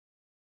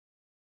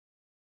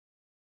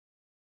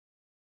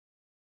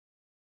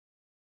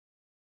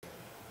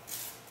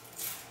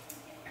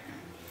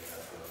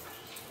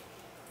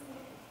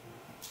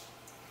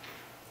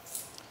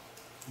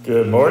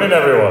Good morning,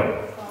 everyone.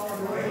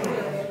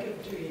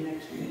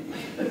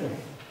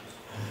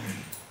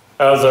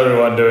 How's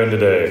everyone doing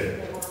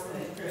today?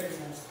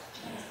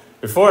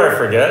 Before I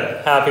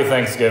forget, happy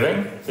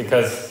Thanksgiving,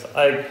 because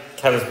I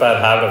have this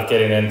bad habit of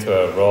getting into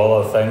a roll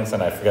of things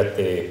and I forget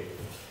to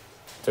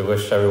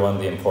wish everyone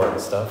the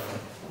important stuff.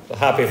 So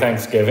happy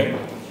Thanksgiving.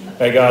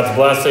 May God's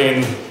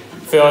blessing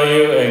fill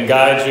you and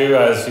guide you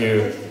as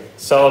you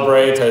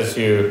celebrate, as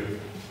you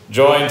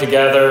join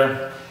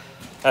together,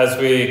 as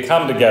we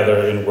come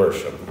together in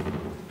worship.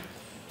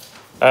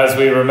 As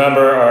we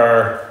remember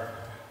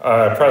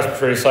our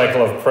Presbytery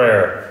cycle of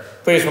prayer,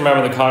 please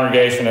remember the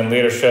congregation and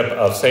leadership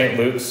of St.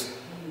 Luke's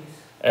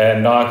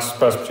and Knox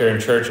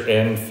Presbyterian Church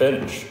in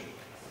Finch.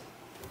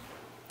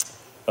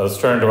 Let's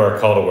turn to our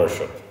call to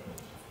worship.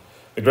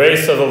 The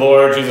grace of the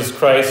Lord Jesus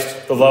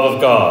Christ, the love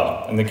of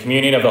God, and the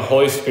communion of the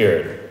Holy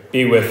Spirit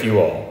be with you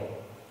all.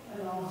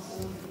 And also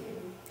with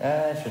you.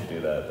 I should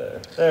do that there.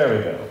 There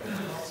we go.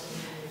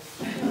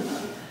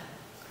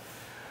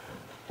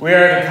 We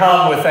are to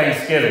come with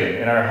thanksgiving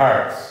in our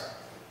hearts.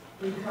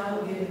 We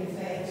come giving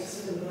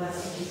thanks for the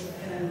blessings of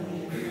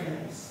family and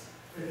friends,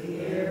 for the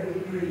air we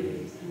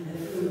breathe and the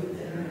food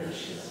that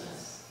nourishes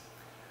us.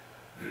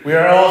 We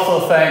are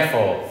also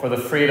thankful for the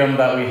freedom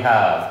that we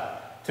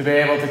have to be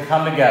able to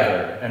come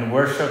together and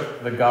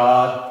worship the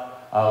God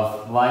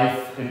of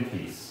life and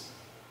peace.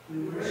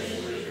 We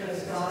worship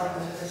because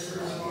God has first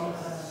loved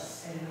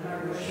us, and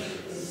our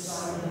worship is a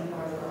sign of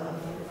our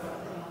love for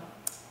God.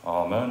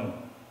 Amen.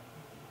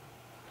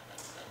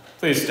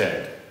 Please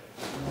stand.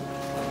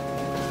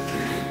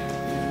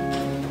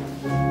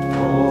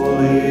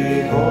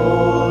 Holy,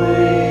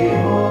 holy,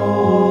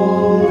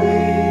 holy,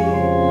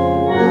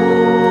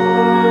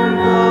 Lord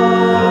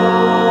God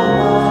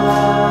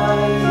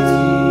Almighty,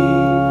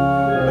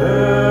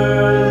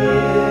 early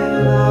in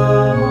the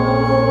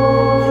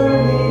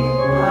morning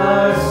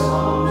our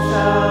song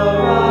shall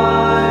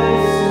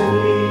rise to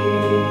thee.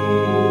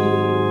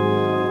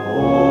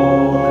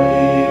 Holy,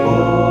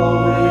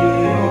 holy,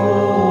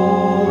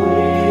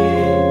 holy,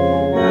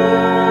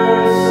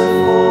 merciful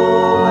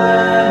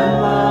and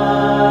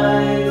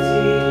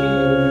mighty,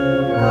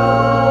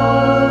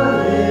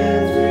 God in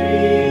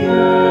three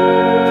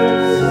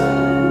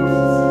persons,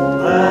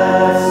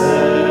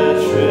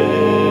 blessed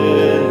Trinity.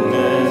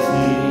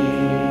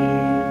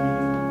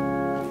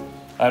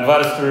 I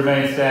invite us to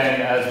remain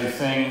standing as we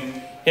sing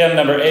hymn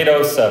number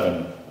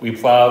 807, We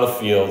Plow the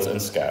Fields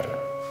and Scatter.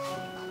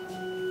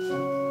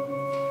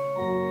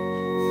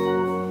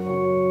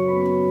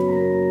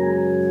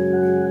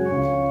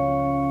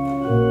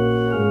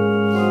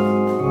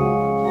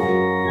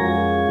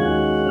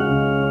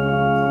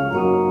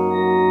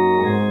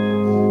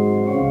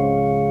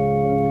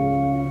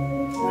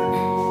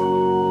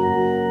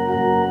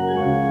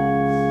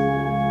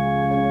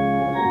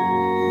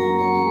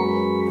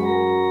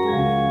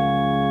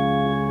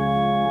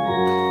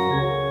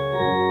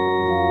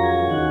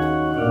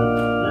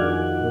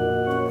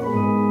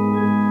 Holy,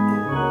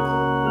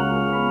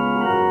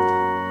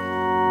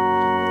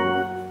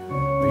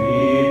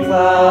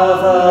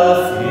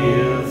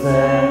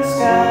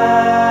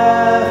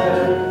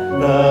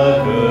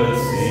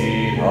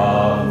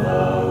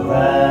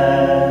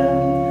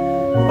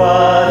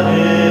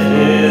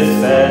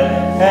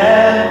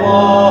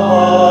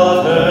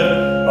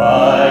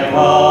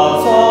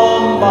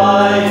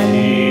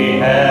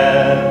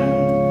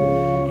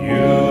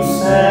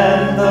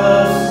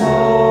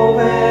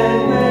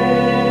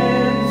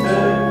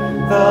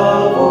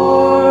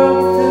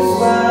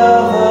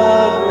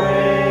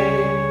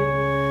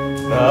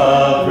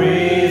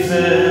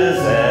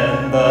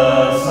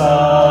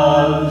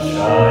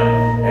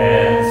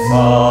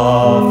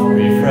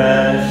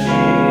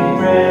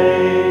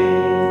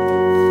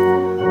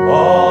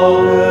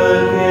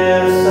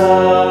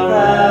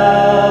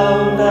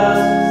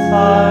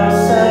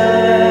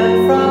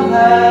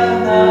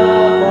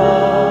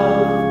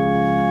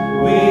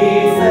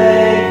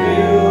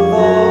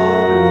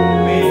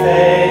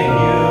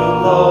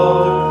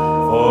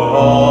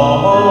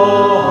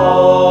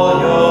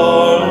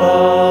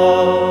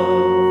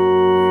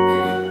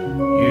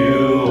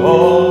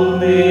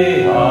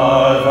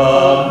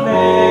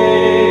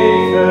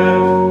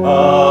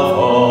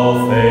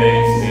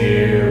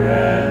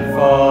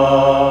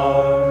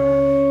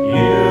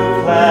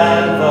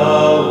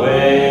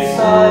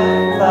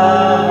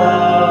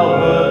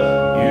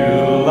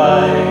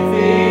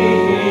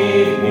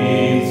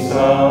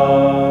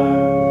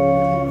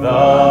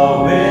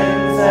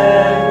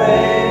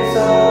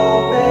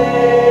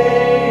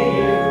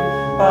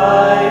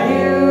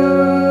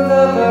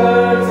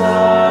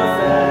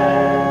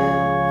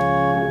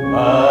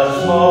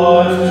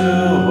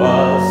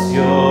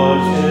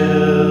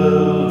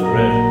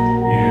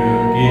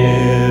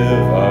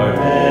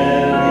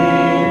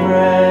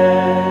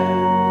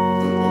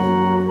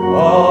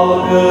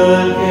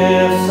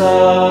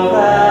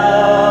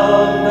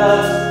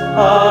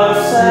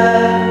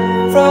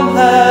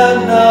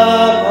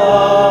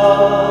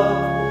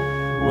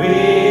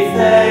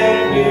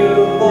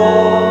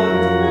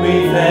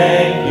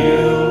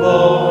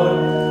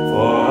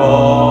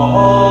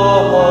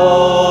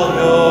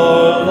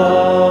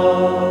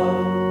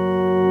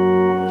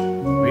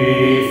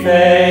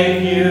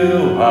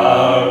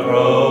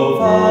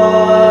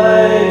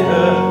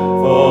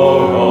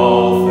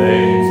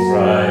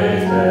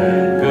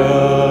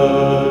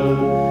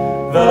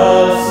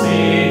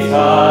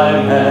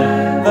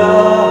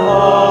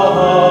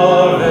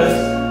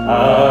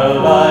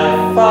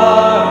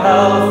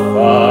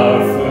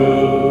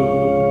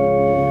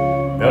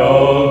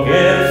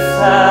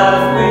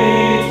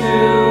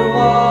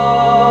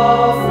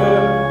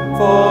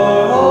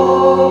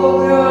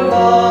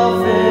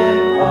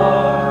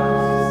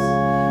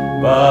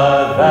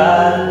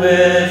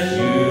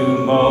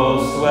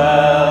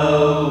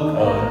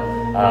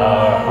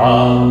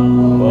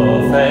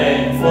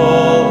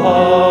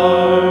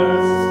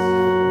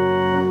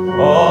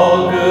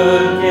 All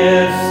good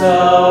gifts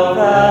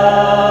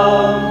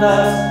around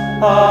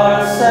us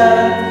are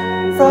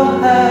sent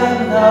from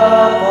heaven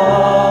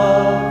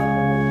above.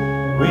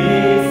 We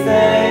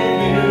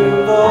thank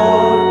you,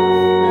 Lord.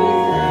 We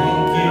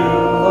thank you,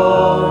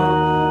 Lord,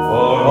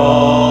 for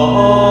all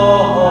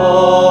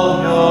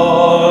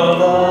your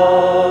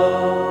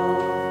love.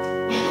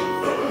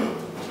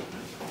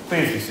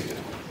 Please be seated.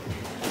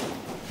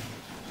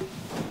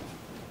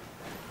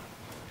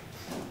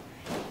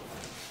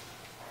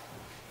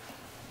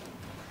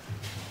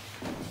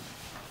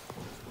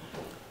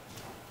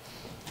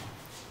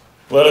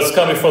 Let us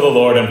come before the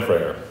Lord in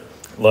prayer.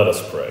 Let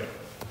us pray.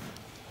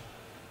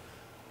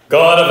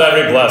 God of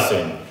every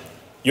blessing,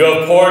 you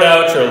have poured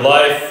out your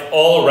life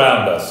all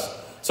around us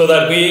so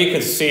that we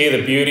could see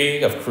the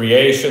beauty of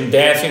creation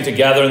dancing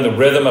together in the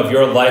rhythm of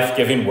your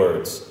life-giving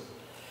words.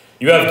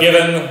 You have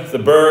given the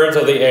birds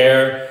of the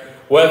air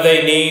what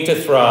they need to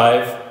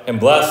thrive and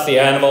blessed the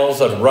animals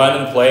that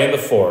run and play in the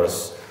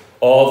forest,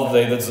 all that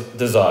they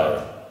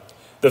desire.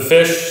 The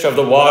fish of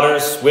the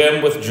waters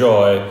swim with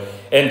joy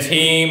and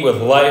teem with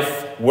life,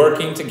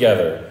 working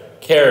together,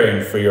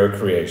 caring for your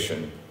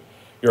creation.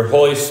 Your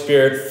Holy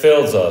Spirit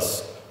fills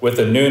us with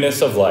the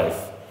newness of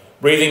life,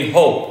 breathing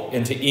hope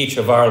into each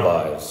of our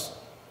lives.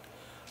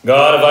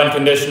 God of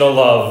unconditional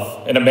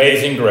love and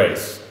amazing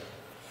grace,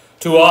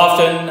 too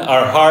often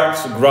our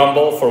hearts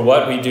grumble for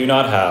what we do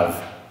not have.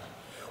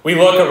 We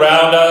look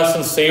around us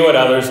and see what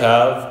others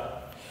have,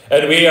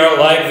 and we are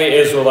like the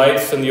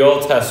Israelites in the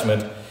Old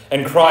Testament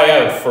and cry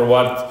out for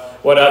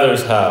what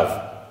others have.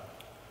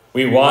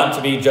 We want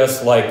to be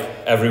just like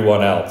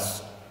everyone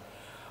else.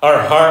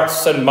 Our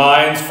hearts and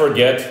minds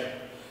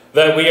forget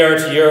that we are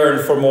to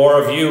yearn for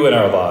more of you in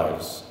our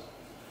lives.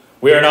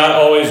 We are not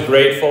always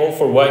grateful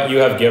for what you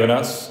have given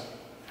us.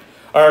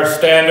 Our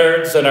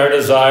standards and our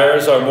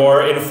desires are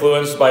more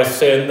influenced by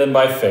sin than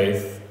by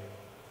faith.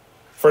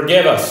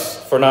 Forgive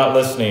us for not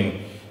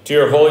listening to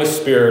your Holy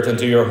Spirit and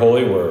to your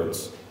holy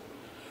words,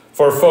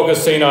 for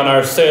focusing on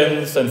our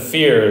sins and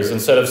fears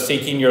instead of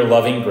seeking your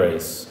loving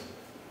grace.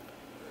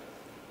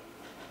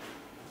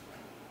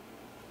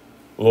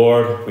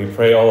 Lord, we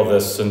pray all of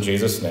this in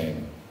Jesus'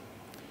 name.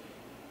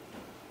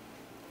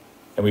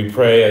 And we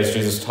pray as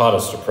Jesus taught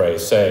us to pray,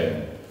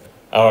 saying,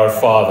 Our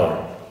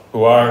Father,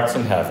 who art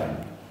in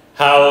heaven,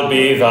 hallowed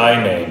be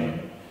thy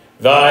name.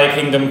 Thy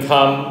kingdom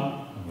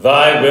come,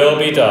 thy will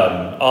be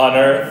done, on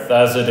earth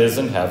as it is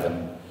in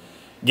heaven.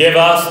 Give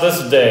us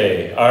this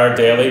day our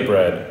daily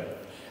bread,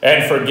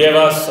 and forgive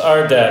us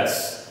our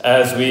debts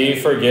as we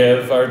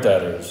forgive our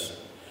debtors.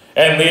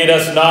 And lead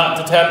us not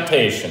to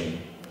temptation,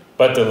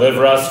 but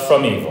deliver us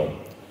from evil.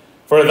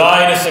 For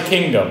thine is the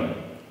kingdom,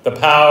 the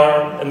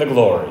power, and the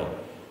glory,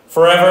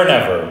 forever and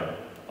ever.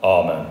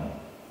 Amen.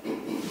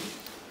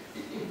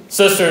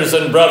 Sisters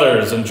and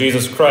brothers in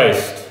Jesus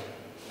Christ,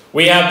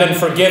 we have been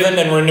forgiven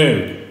and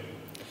renewed.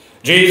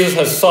 Jesus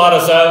has sought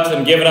us out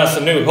and given us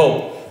a new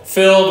hope,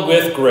 filled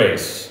with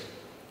grace.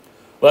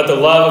 Let the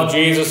love of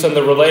Jesus and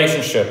the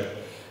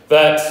relationship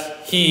that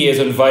he is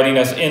inviting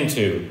us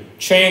into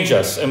change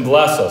us and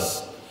bless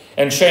us,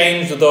 and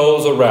change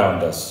those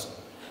around us.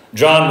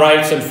 John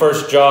writes in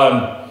 1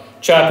 John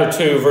chapter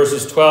 2,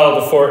 verses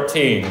 12 to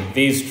 14,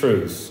 these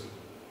truths.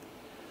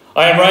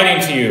 I am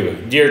writing to you,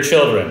 dear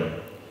children,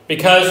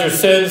 because your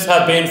sins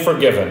have been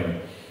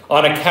forgiven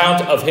on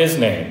account of his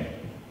name.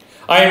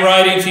 I am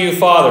writing to you,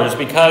 fathers,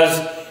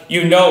 because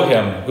you know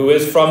him who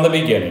is from the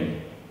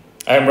beginning.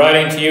 I am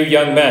writing to you,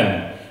 young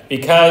men,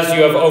 because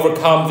you have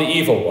overcome the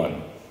evil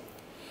one.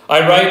 I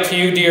write to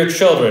you, dear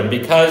children,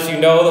 because you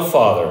know the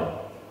Father.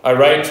 I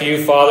write to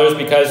you, fathers,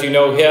 because you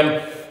know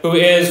him who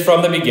is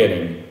from the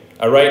beginning.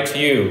 I write to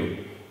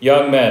you,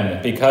 young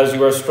men, because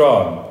you are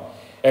strong,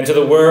 and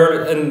the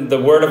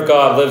word of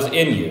God lives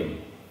in you,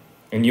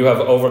 and you have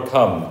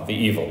overcome the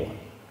evil one.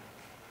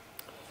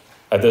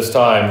 At this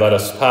time, let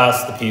us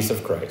pass the peace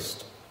of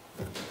Christ.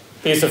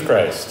 Peace of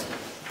Christ.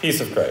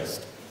 Peace of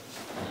Christ.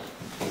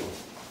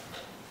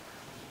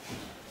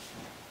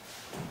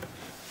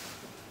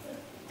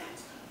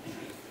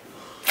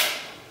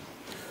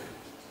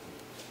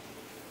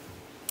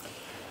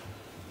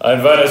 I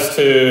invite us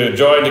to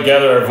join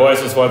together our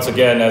voices once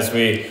again as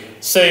we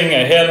sing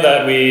a hymn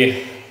that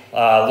we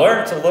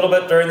learned a little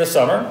bit during the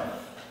summer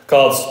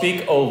called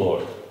Speak, O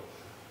Lord.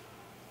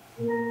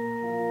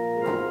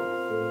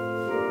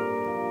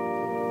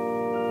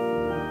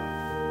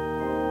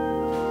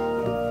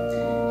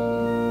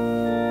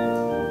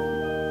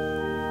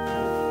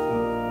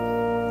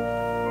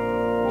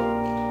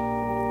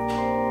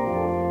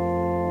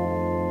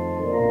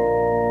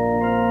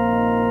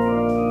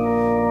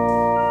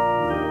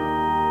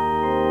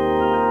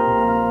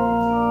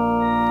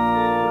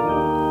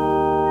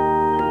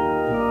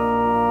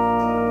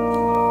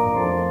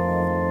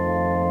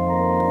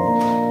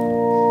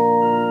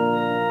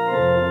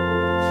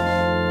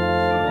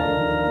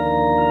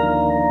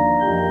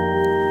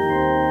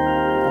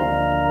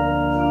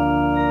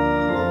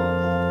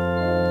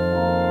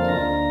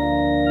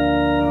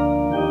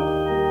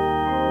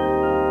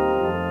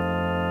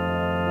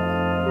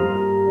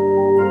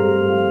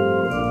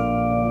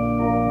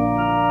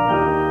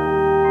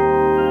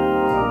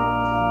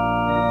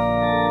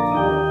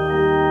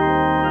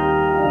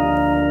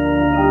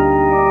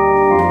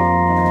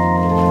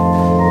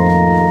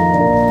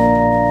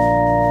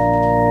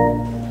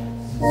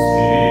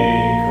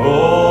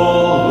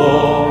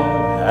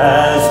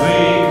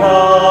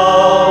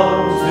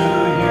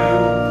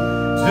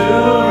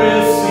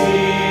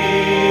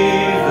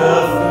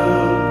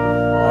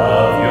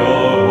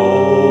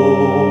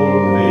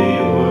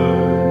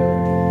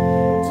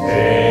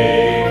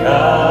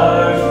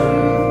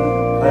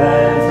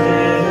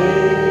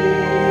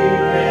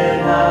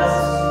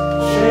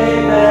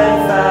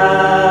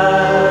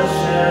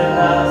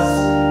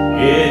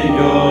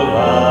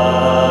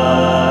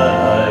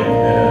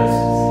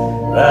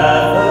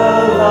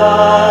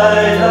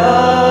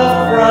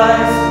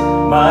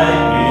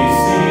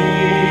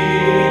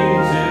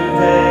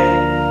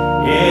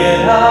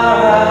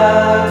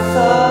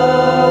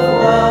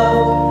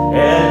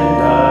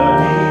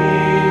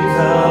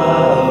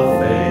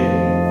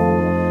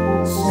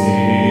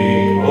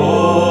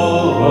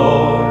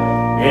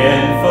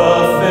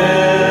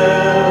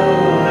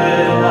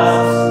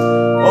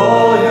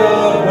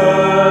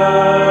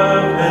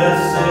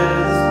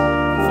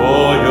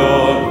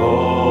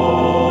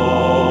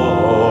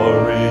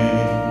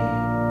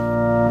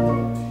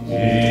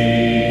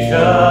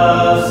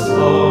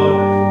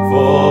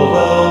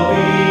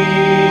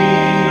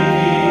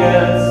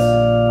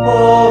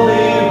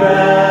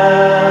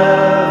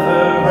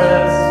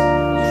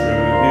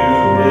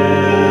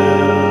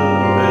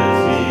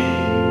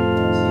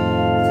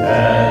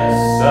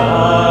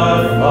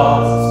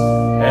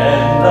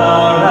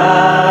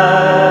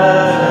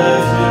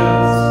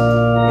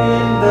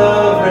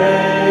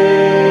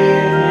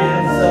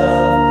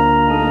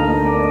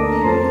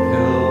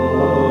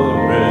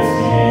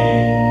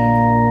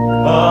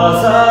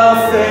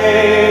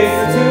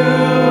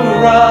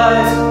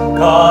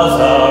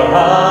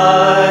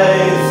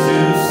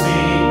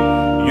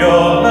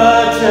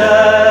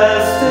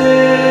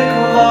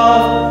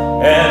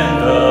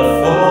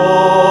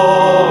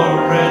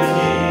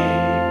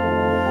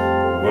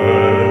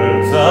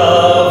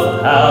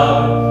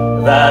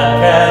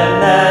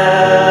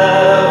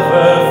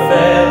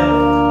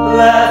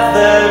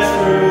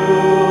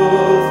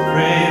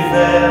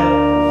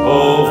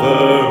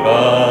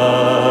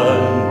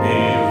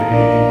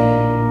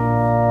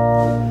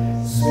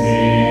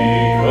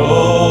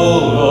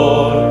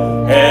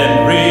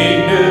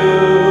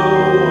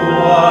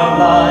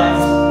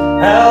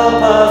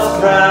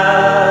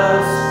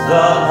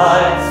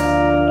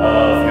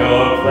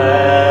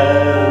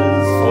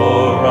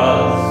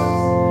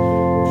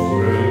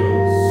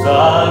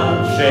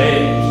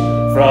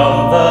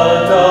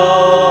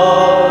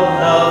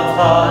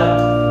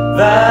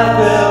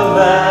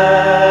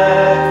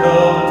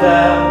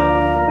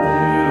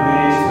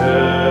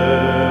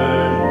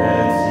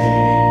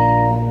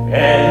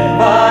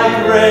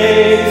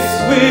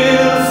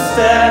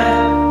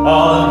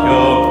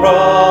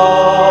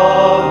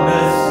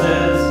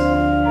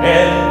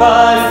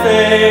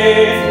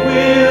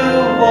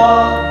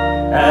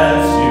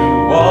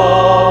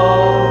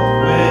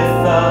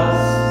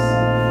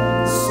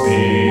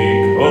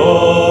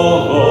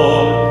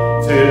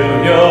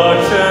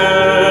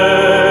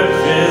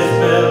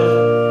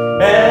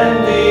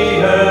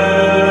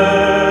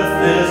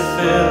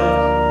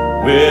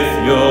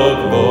 with your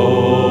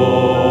glory.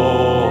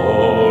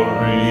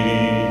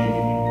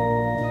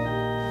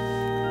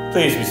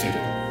 Please be seated.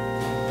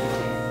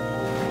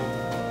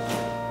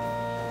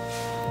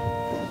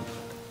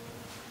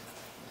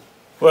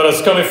 Let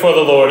us come before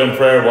the Lord in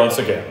prayer once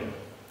again.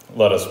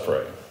 Let us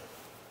pray.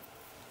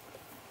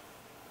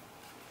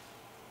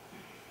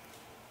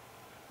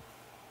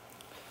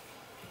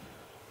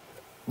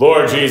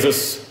 Lord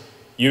Jesus,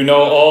 you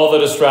know all the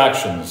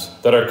distractions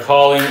that are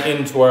calling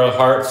into our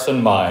hearts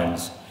and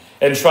minds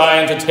and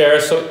trying to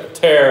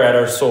tear at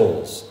our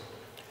souls.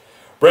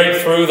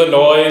 Break through the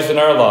noise in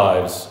our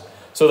lives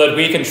so that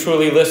we can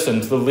truly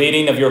listen to the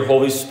leading of your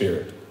Holy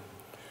Spirit.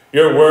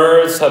 Your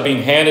words have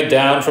been handed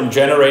down from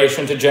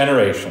generation to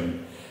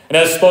generation and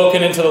have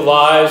spoken into the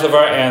lives of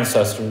our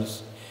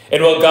ancestors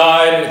and will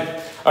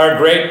guide our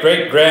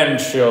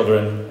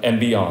great-great-grandchildren and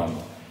beyond.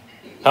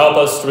 Help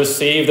us to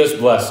receive this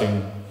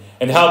blessing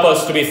and help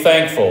us to be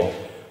thankful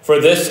for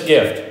this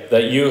gift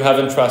that you have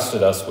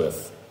entrusted us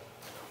with.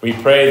 We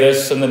pray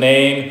this in the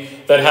name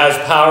that has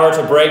power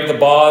to break the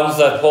bonds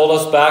that hold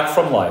us back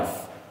from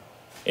life.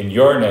 In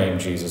your name,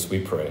 Jesus, we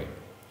pray.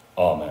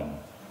 Amen.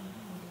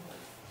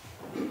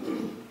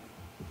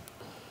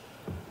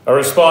 Our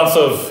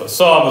responsive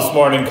psalm this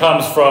morning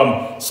comes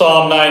from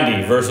Psalm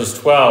 90, verses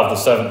 12 to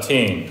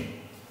 17.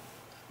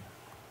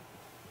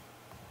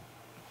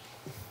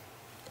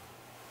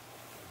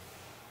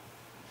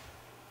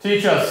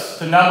 Teach us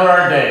to number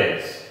our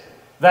days,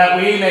 that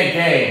we may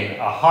gain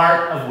a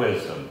heart of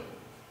wisdom.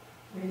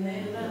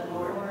 Remember,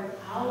 Lord,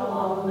 how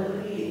long will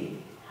it be?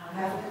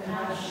 Have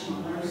compassion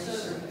on our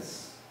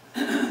servants.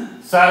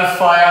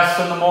 Satisfy us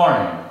in the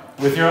morning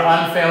with your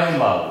unfailing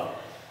love,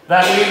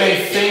 that we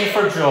may sing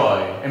for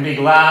joy and be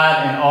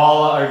glad in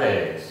all our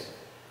days.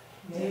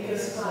 Make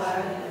us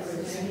glad for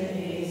as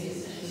many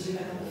days as you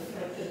have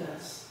afflicted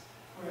us,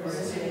 for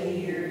as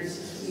many years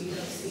as we have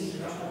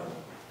seen trouble.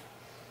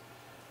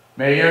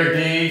 May your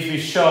deeds be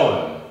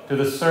shown to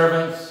the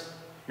servants,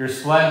 your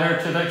splendor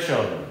to their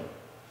children.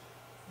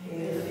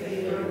 May the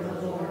favor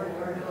of the Lord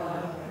our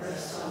God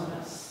rest on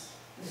us.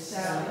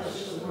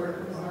 Establish the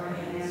work of our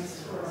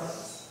hands for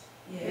us.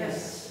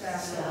 Yes,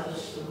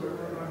 establish the work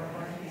of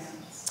our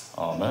hands.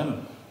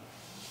 Amen.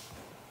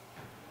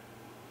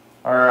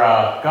 Our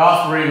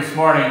gospel reading this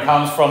morning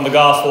comes from the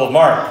Gospel of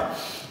Mark,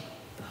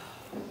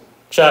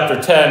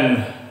 chapter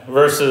 10,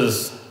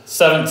 verses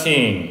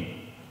 17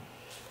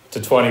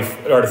 to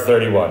 20 or to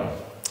 31.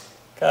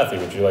 Kathy,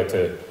 would you like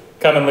to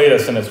come and lead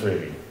us in its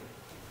reading?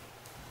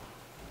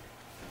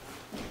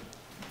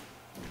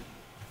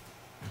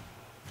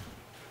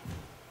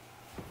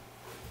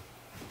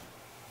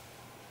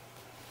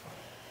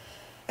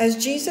 As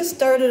Jesus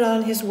started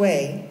on his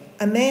way,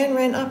 a man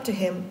ran up to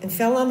him and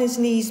fell on his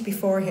knees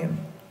before him.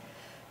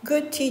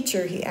 "Good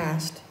teacher," he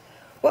asked,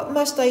 "what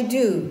must I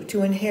do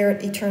to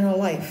inherit eternal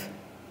life?"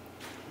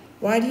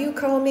 "Why do you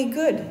call me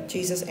good?"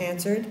 Jesus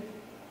answered.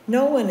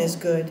 "No one is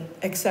good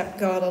except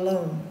God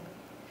alone.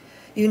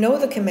 You know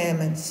the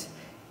commandments.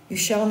 You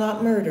shall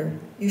not murder.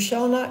 You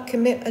shall not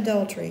commit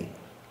adultery.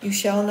 You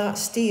shall not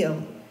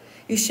steal.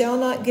 You shall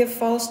not give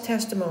false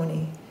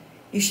testimony.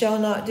 You shall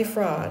not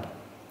defraud.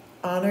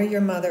 Honor your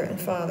mother and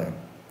father."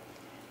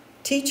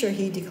 "Teacher,"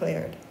 he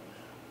declared,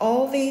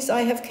 "all these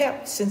I have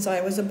kept since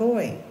I was a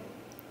boy."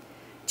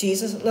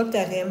 Jesus looked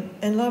at him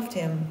and loved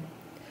him.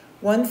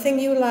 "One thing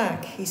you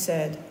lack," he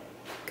said.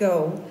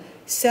 "Go,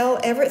 sell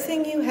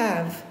everything you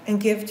have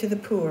and give to the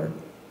poor,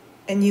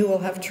 and you will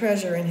have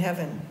treasure in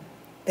heaven.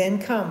 Then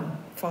come,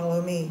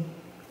 follow me."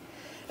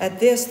 At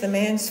this, the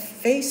man's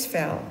face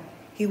fell.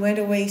 He went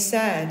away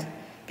sad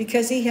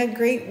because he had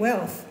great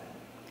wealth.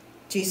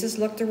 Jesus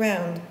looked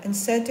around and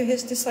said to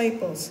his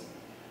disciples,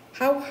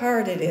 "How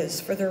hard it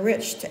is for the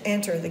rich to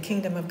enter the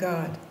kingdom of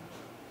God."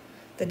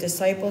 The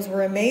disciples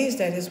were amazed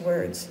at his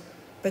words,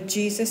 but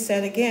Jesus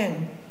said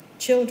again,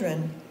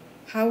 "Children,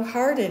 how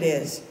hard it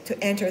is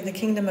to enter the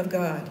kingdom of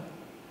God.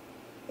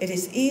 It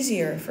is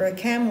easier for a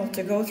camel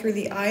to go through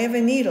the eye of a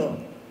needle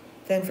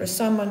than for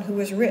someone who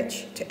is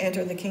rich to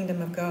enter the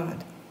kingdom of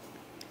God."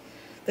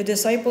 The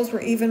disciples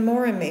were even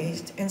more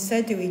amazed and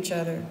said to each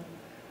other,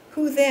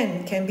 "Who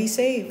then can be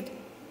saved?"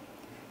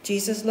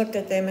 Jesus looked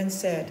at them and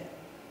said,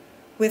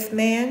 "With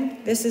man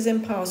this is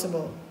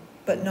impossible,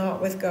 but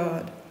not with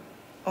God.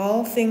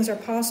 All things are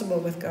possible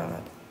with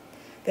God."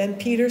 Then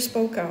Peter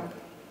spoke up,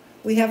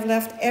 "We have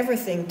left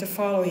everything to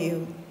follow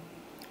you."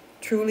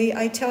 "Truly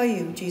I tell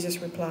you,"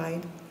 Jesus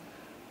replied,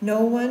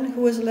 "no one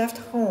who has left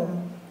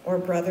home or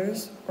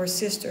brothers or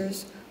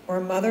sisters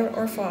or mother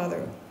or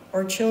father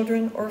or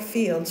children or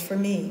fields for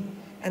me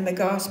and the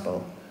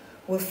gospel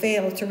will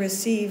fail to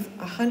receive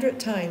 100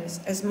 times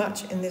as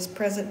much in this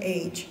present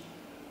age: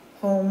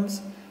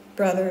 homes,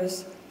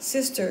 brothers,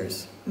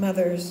 sisters,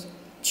 mothers,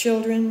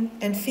 children,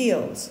 and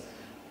fields,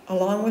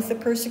 along with the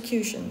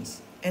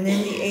persecutions, and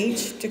in the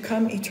age to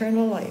come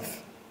eternal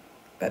life.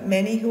 But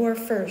many who are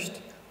first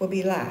will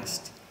be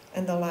last,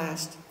 and the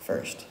last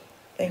first."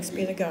 Thanks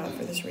be to God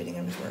for this reading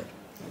of his word.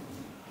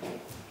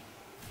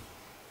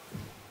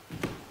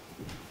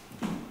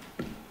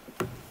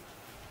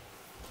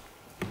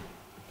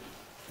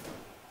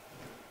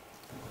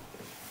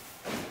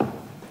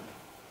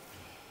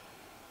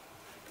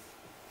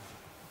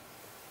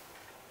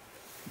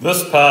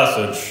 This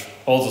passage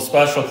holds a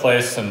special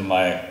place in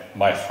my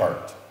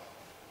heart.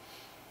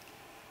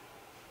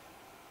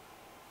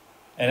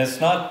 And it's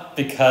not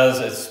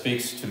because it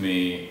speaks to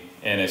me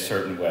in a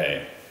certain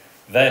way.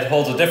 That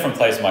holds a different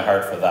place in my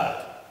heart for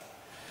that.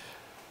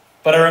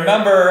 But I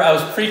remember I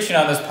was preaching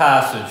on this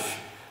passage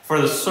for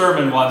the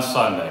sermon one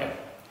Sunday.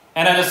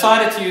 And I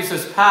decided to use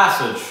this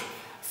passage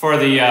for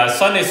the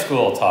Sunday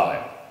school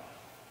time.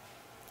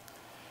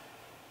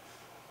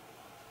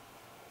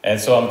 And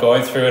so I'm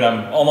going through and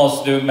I'm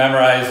almost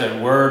memorize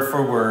it word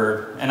for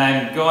word. And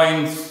I'm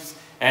going,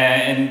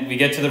 and we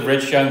get to the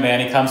rich young man.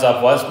 He comes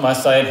up, what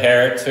must I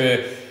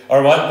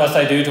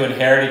do to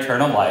inherit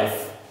eternal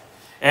life?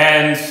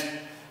 And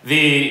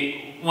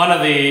one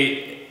of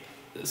the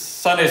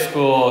Sunday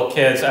school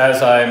kids,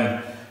 as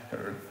I'm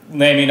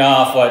naming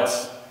off what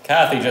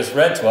Kathy just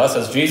read to us,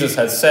 as Jesus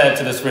had said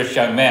to this rich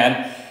young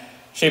man,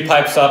 she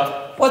pipes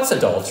up, what's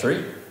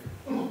adultery?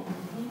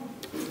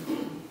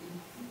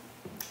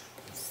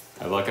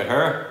 I look at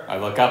her, I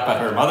look up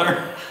at her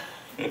mother.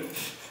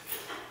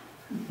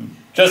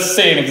 Just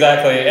seeing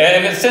exactly,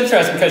 and it's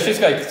interesting because she's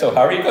like, so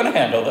how are you going to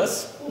handle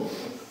this?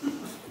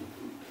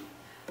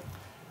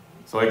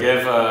 So I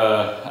give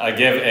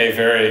a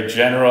very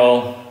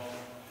general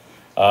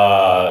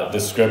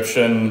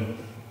description,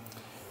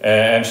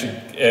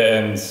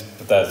 and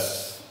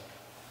that's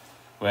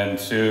when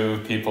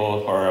two people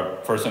or a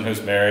person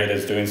who's married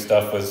is doing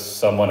stuff with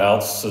someone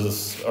else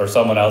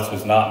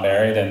who's not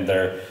married, and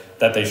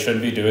that they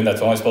shouldn't be doing.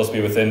 That's only supposed to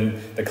be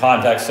within the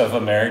context of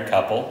a married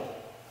couple.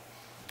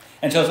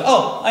 And she goes,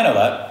 oh, I know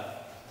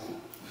that.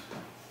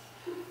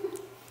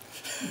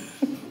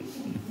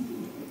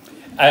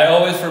 I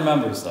always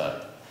remembers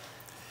that.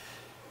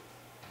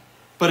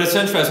 But it's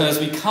interesting, as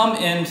we come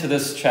into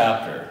this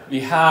chapter,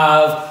 we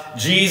have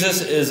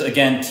Jesus is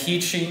again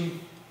teaching.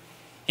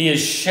 He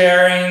is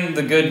sharing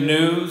the good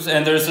news.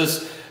 And there's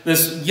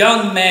this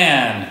young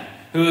man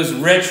who is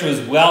rich, who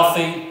is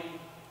wealthy,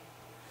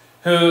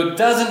 who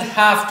doesn't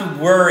have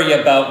to worry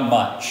about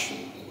much.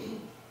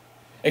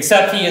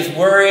 Except he is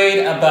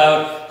worried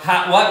about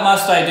what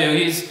must I do?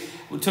 He's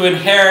to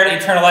inherit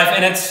eternal life.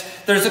 And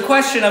there's a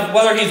question of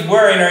whether he's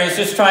worrying or he's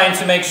just trying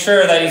to make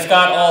sure that he's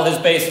got all his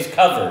bases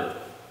covered.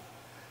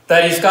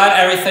 That he's got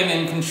everything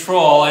in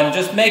control and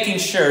just making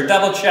sure,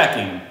 double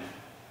checking.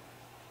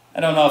 I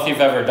don't know if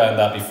you've ever done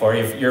that before.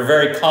 You're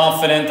very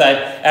confident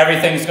that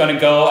everything's going to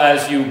go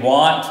as you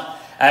want,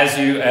 as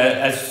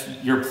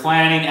you're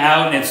planning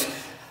out, and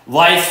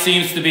life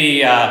seems to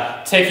be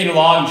ticking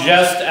along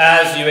just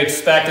as you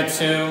expect it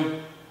to.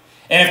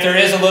 And if there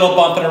is a little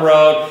bump in the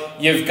road,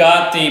 you've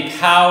got the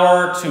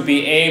power to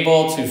be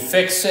able to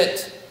fix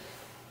it.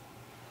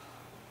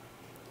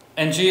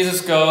 And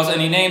Jesus goes and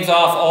he names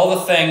off all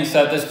the things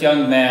that this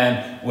young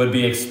man would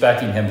be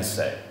expecting him to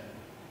say.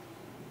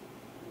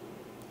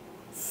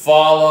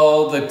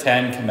 Follow the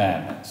 10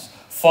 Commandments.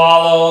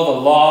 Follow the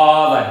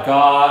law that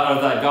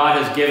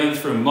God has given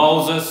through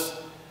Moses.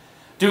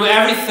 Do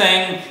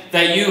everything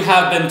that you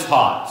have been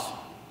taught.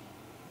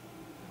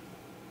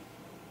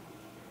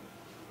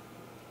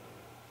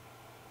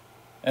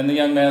 And the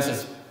young man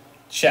says,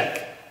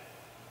 check.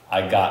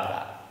 I got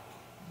that.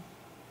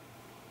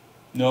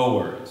 No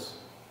worries.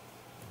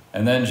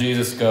 And then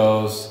Jesus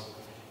goes,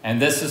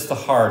 and this is the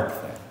hard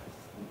thing.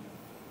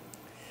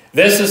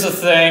 This is the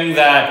thing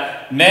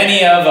that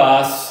many of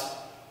us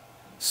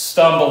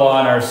stumble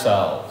on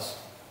ourselves.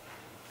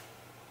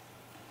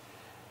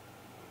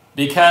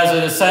 Because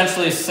it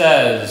essentially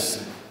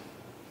says,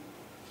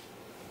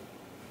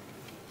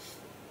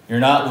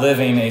 you're not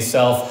living a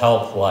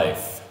self-help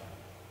life.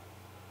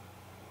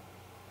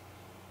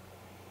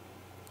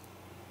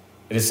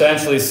 It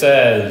essentially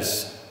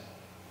says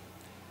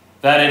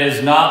that it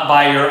is not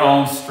by your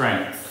own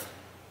strength.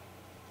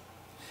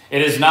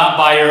 It is not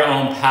by your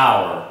own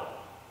power.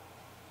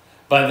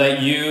 But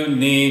that you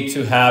need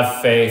to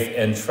have faith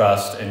and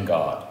trust in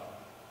God.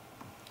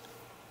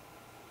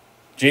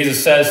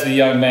 Jesus says to the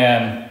young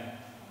man,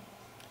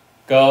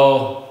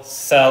 go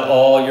sell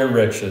all your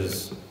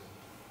riches.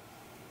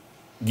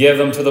 Give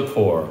them to the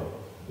poor.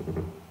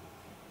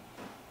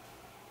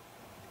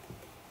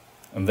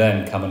 And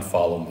then come and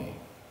follow me.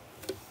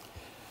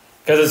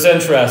 Because it's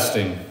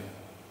interesting.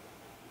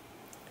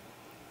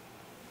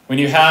 When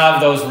you have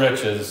those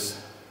riches,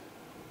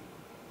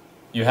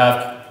 you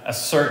have a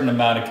certain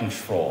amount of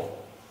control.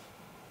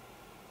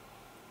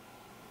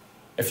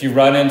 If you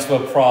run into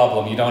a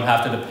problem, you don't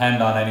have to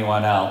depend on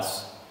anyone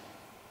else.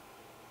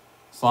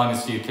 As long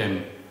as you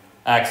can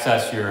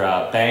access your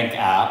bank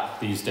app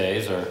these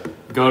days, or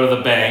go to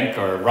the bank,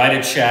 or write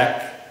a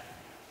check.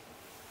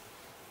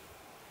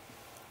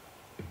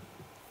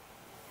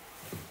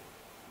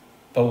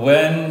 But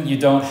when you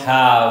don't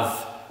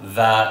have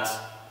that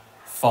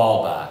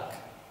fallback,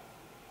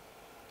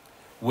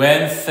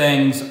 when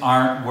things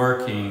aren't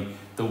working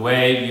the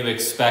way you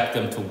expect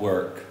them to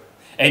work,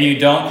 and you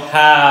don't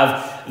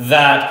have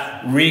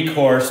that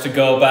recourse to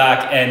go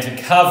back and to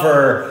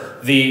cover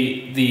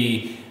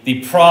the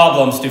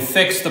problems, to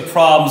fix the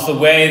problems the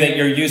way that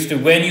you're used to,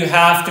 when you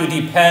have to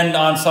depend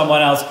on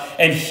someone else.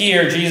 And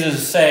here Jesus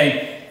is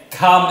saying,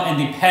 come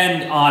and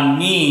depend on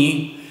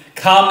me.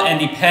 Come and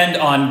depend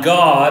on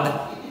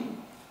God,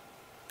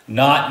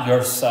 not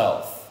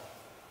yourself.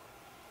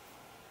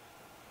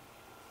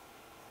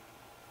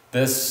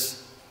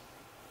 This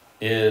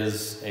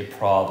is a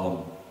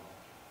problem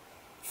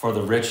for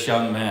the rich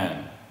young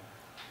man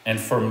and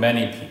for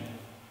many people.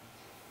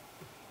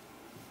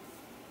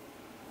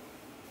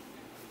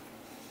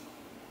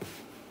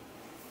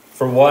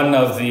 For one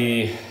of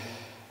the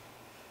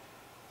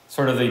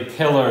sort of the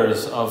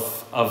pillars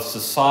of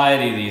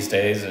society these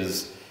days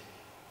is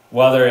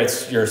whether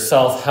it's your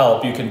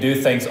self-help, you can do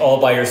things all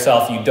by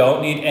yourself, you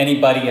don't need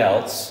anybody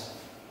else,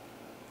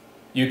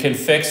 you can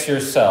fix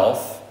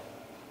yourself,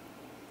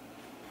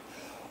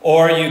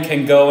 or you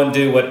can go and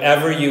do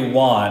whatever you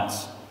want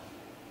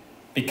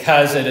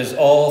because it is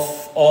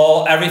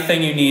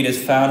everything you need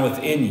is found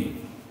within you.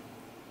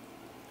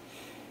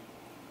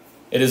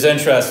 It is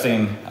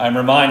interesting, I'm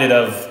reminded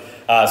of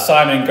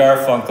Simon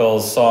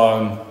Garfunkel's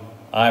song,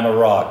 I'm a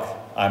Rock,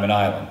 I'm an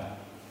Island.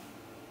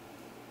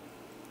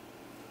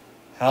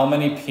 How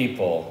many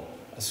people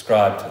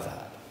ascribe to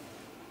that?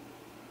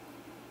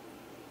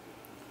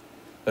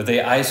 That they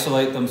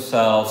isolate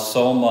themselves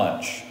so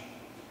much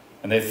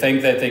and they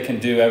think that they can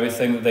do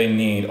everything that they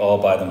need all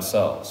by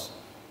themselves.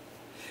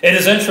 It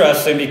is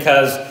interesting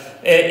because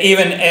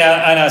even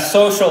on a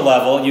social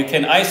level, you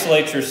can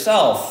isolate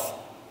yourself.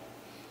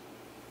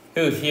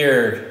 Who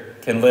here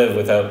can live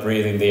without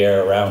breathing the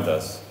air around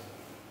us?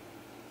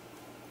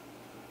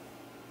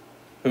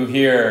 Who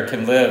here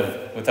can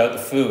live without the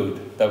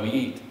food that we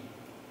eat?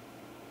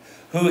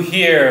 Who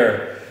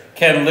here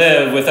can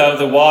live without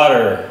the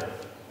water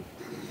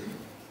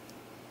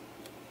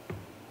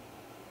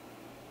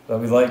that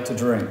we like to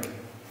drink?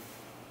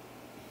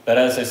 That,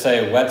 as they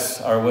say, wets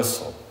our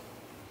whistle.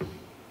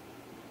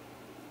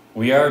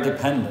 We are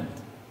dependent,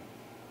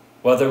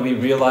 whether we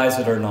realize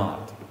it or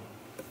not.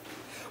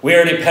 We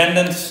are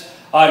dependent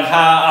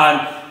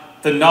on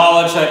the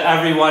knowledge that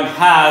everyone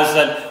has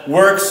that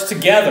works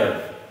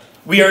together.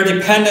 We are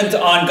dependent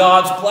on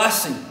God's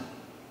blessing.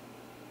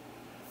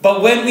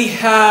 But when we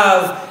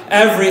have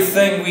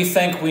everything we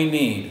think we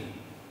need,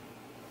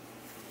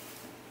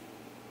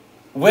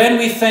 when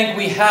we think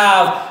we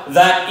have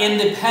that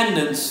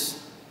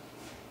independence,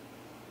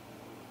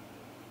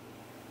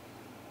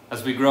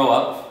 as we grow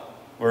up,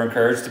 we're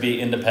encouraged to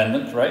be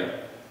independent, right?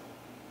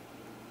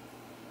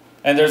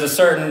 And there's a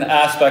certain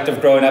aspect of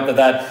growing up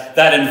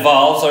that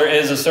involves, or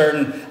is a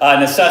certain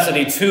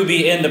necessity to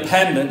be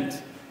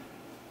independent,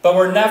 but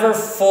we're never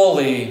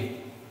fully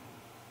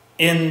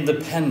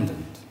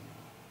independent.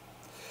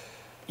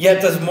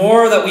 Yet the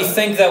more that we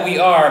think that we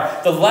are,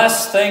 the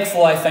less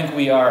thankful I think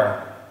we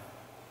are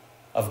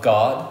of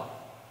God.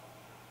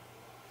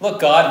 Look,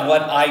 God,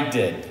 what I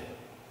did.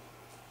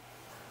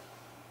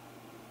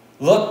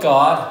 Look,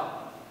 God,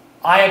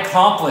 I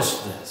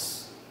accomplished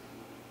this.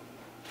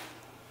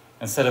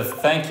 Instead of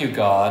thank you,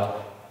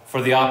 God,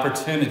 for the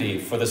opportunity,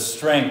 for the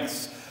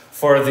strengths,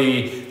 for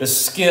the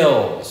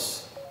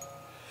skills.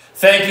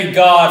 Thank you,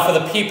 God, for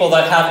the people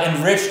that have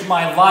enriched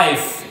my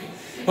life,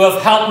 who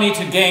have helped me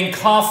to gain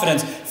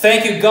confidence.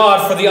 Thank you,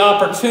 God, for the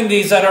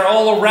opportunities that are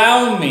all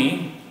around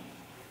me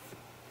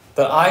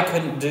that I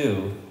couldn't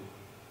do,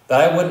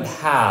 that I wouldn't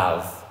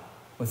have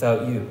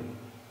without you.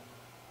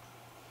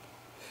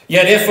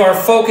 Yet if our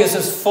focus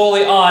is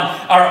fully on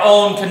our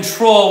own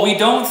control, we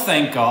don't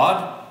thank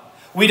God.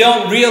 We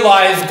don't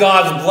realize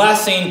God's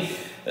blessing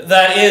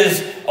that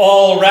is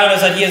all around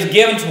us, that He has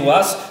given to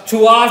us.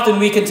 Too often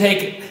we can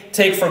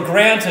take for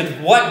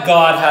granted what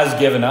God has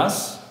given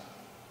us,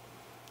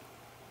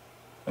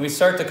 and we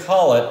start to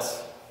call it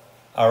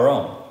our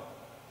own.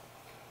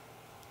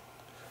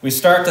 We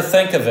start to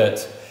think of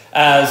it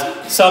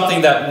as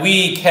something that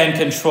we can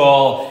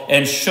control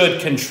and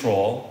should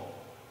control,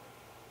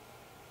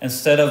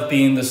 instead of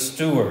being the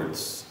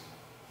stewards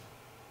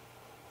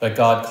that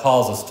God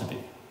calls us to be.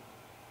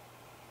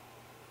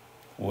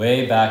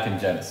 Way back in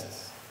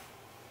Genesis,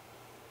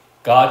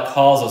 God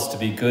calls us to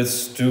be good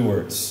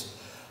stewards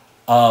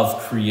of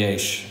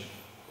creation.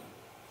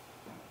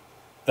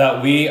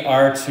 That we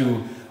are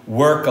to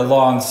work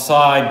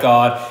alongside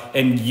God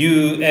and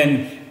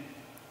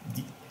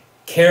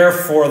care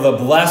for the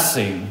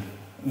blessing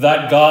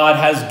that God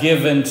has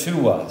given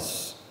to us.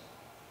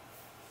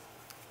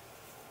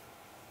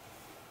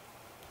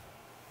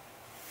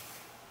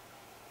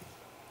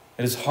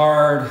 It is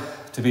hard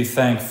to be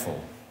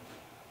thankful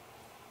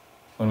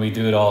when we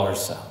do it all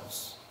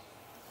ourselves,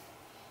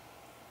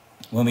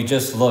 when we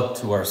just look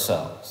to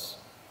ourselves.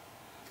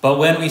 But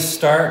when we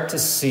start to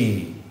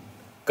see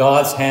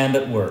God's hand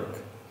at work,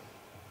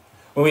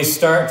 when we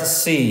start to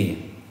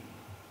see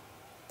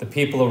the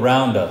people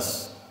around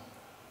us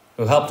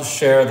who help to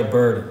share the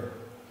burden,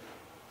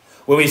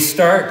 when we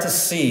start to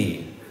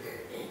see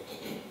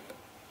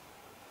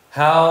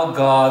how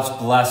God's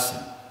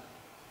blessing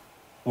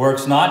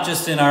works not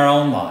just in our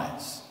own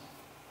lives,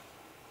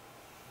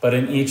 but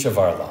in each of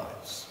our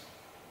lives,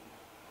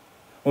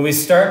 when we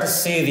start to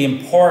see the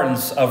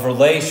importance of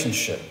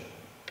relationship,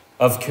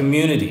 of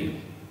community,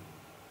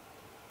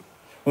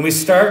 when we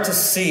start to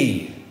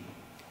see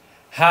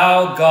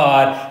how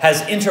God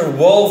has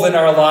interwoven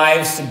our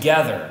lives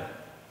together,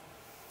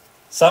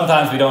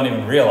 sometimes we don't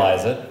even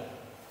realize it.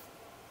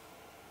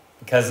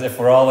 Because if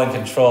we're all in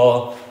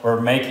control,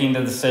 we're making the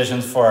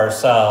decisions for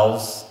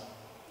ourselves.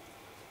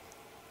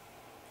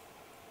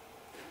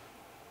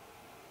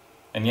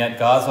 And yet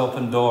God's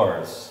opened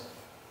doors.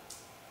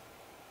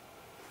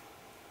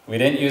 We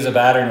didn't use a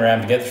battering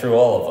ram to get through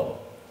all of them.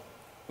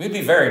 We'd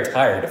be very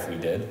tired if we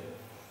did.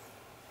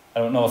 I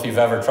don't know if you've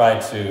ever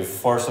tried to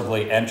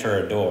forcibly enter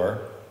a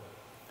door.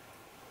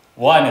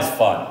 One is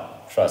fun.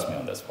 Trust me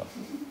on this one.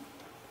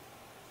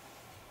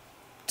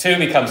 Two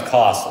becomes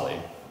costly.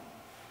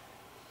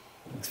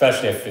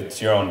 Especially if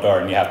it's your own door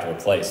and you have to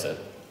replace it.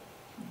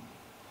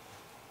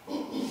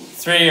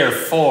 3 or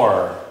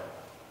 4.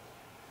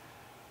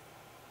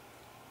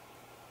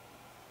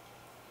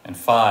 And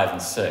 5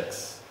 and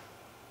 6.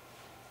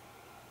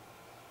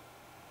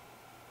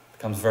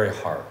 Becomes very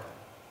hard.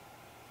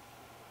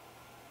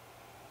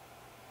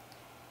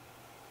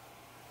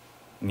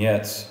 And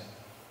yet,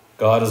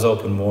 God has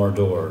opened more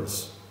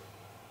doors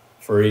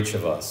for each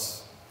of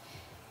us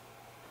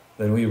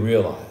than we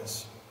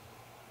realize.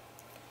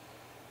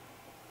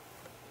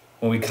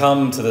 When we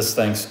come to this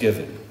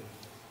Thanksgiving,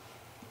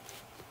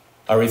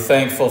 are we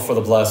thankful for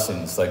the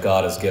blessings that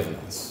God has given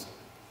us?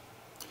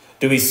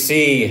 Do we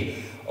see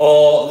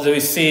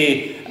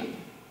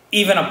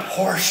even a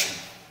portion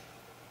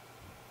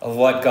of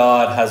what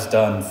God has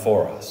done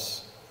for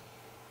us?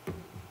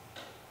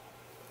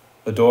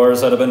 The doors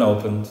that have been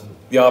opened,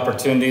 the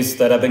opportunities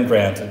that have been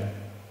granted,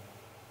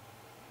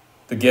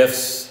 the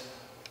gifts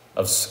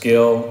of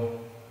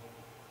skill,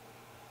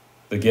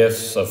 the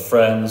gifts of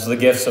friends, the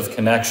gifts of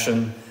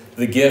connection,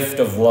 the gift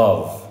of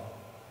love,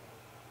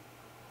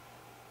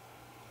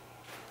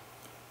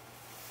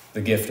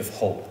 the gift of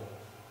hope,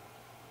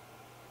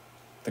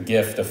 the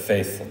gift of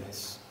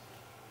faithfulness.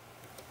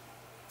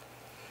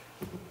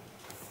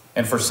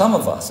 And for some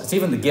of us, it's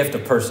even the gift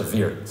of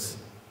perseverance.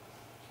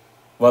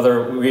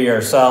 Whether we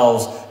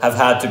ourselves have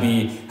had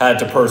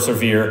to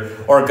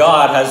persevere, or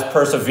God has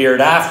persevered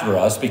after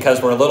us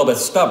because we're a little bit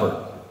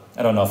stubborn.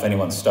 I don't know if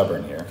anyone's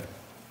stubborn here.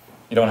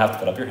 You don't have to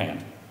put up your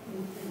hand.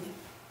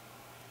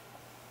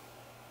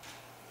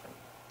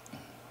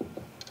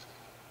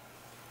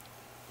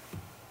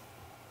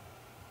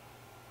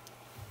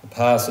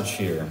 Passage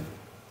here.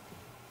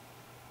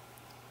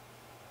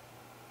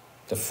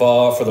 To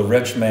fall for the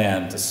rich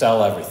man to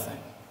sell everything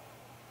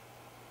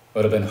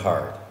would have been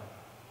hard.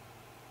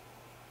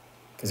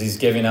 Because he's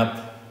giving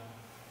up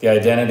the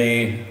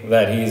identity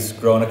that he's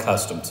grown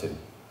accustomed to.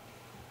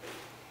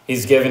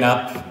 He's giving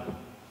up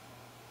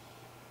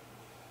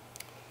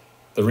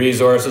the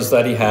resources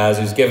that he has.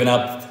 He's given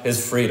up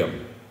his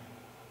freedom.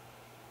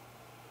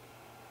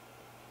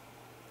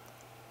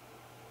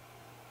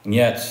 And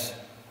yet,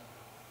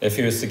 if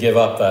he was to give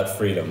up that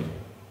freedom,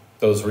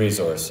 those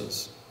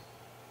resources,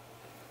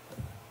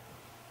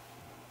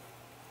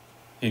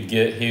 he'd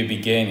be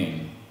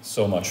gaining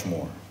so much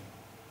more.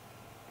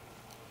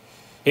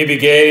 He'd be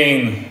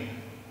gaining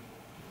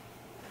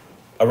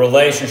a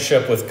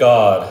relationship with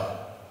God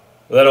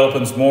that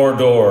opens more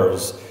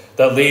doors,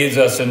 that leads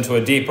us into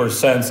a deeper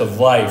sense of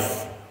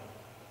life,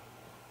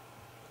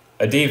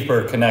 a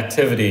deeper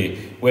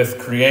connectivity with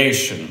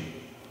creation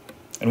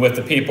and with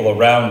the people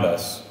around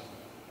us.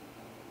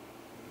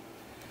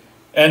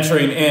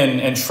 Entering in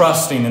and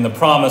trusting in the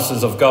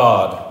promises of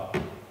God,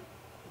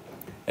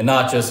 and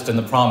not just in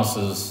the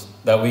promises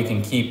that we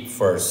can keep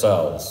for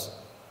ourselves,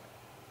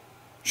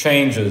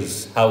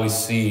 changes how we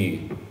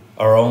see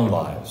our own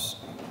lives,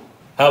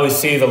 how we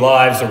see the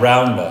lives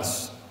around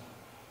us,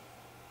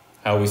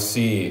 how we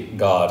see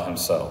God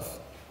himself.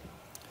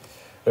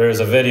 There is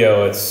a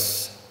video,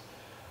 it's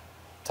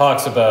by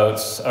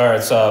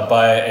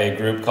a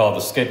group called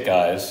the Skit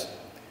Guys.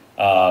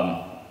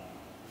 Trying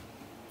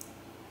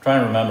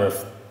to remember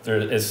if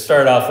it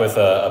started off with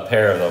a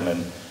pair of them,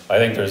 and I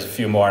think there's a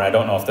few more, and I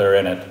don't know if they're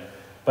in it.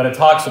 But it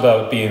talks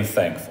about being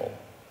thankful.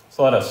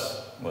 So let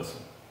us listen.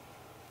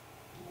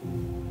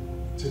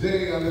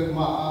 Today I lift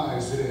my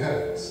eyes to the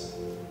heavens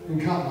and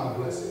count my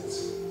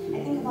blessings.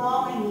 I think of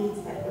all my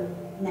needs that were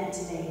met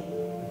today.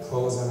 The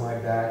clothes on my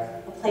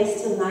back. A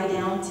place to lie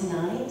down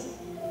tonight.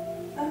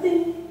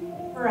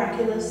 Nothing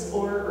miraculous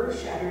or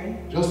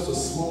earth-shattering. Just the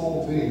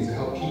small things that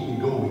help keep me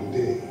going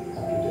day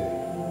after day.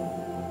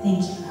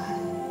 Thank you,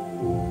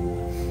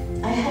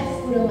 God. I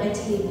have food on my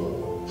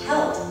table,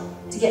 helped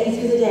to get me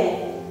through the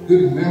day.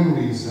 Good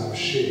memories I've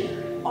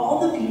shared.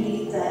 All the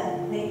beauty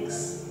that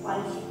makes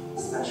life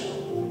special.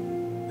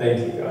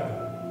 Thank you, God.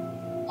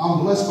 I'm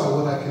blessed by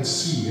what I can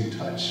see and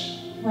touch.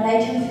 What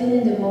I can feel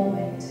in the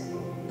moment.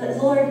 But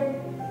Lord,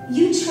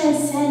 you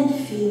transcend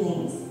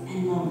feelings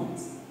and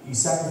moments. You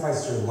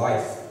sacrificed your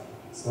life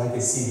so I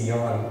could see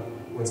beyond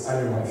what's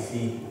under my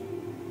feet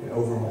and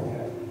over my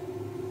head.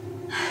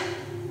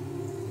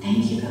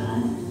 Thank you,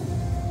 God.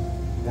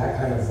 That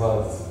kind of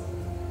love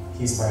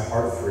keeps my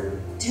heart free.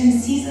 During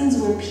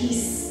seasons where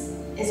peace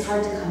is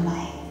hard to come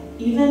by.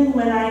 Even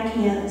when I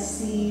can't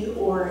see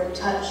or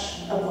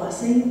touch a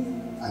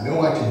blessing, I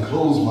know I can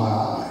close my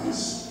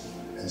eyes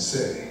and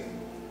say,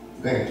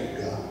 thank you,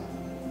 God.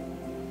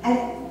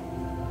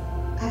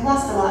 I've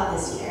lost a lot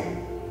this year.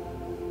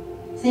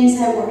 Things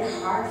I worked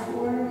hard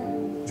for.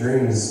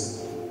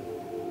 Dreams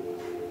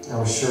I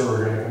was sure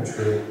were going to come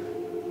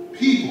true.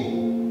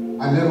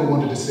 People I never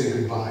wanted to say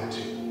goodbye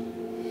to.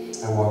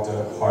 I walked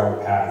a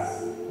hard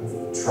path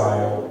of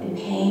trial And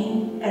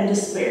pain. and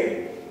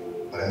despair.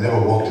 But I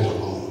never walked it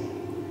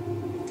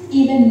alone.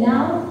 Even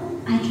now,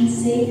 I can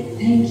say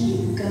thank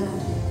you,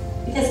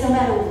 God. Because no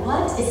matter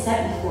what is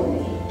set before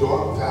me,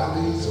 Dark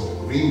valleys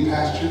or green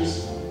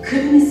pastures,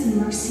 goodness and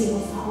mercy will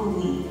follow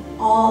me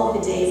all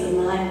the days of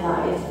my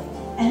life.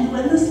 And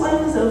when this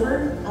life is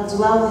over, I'll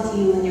dwell with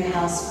you in your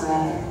house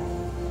forever.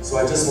 So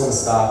I just want to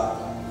stop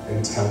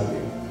and tell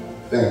you,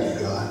 thank you,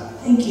 God.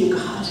 thank you,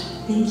 God.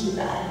 Thank you,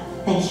 God.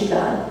 Thank you,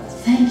 God.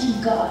 Thank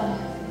you, God.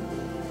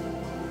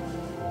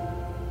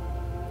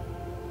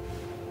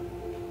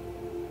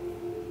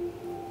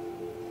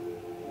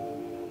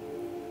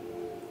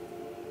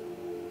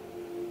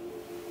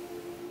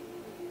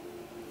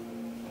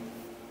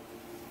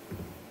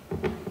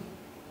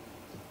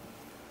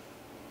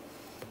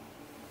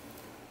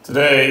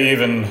 Today,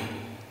 even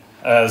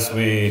as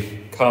we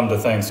come to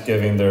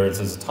Thanksgiving, there is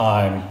a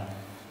time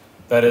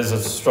that is a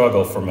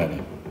struggle for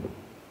many.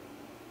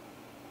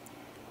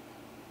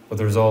 But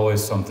there's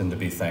always something to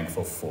be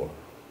thankful for.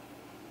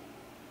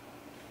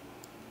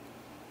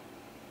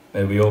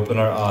 May we open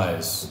our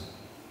eyes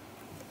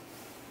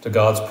to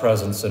God's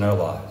presence in our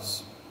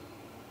lives,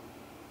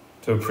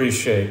 to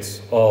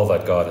appreciate all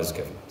that God has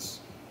given us,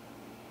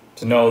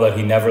 to know that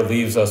He never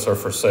leaves us or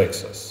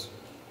forsakes us,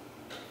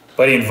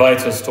 but He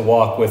invites us to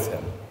walk with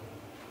Him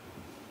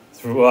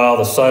while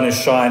the sun is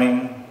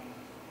shining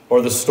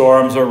or the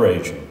storms are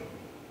raging.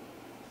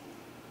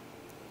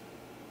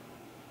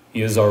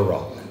 He is our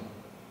rock.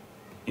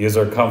 He is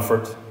our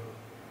comfort.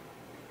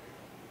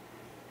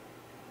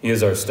 He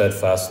is our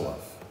steadfast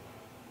love.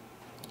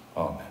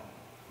 Amen.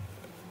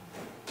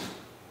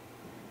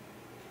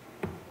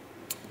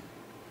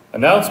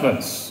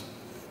 Announcements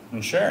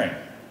and sharing.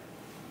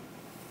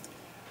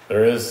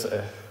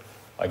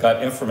 I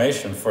got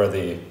information for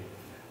the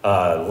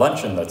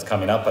luncheon that's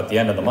coming up at the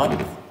end of the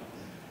month,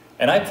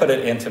 and I put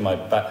it into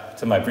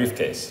my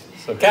briefcase.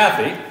 So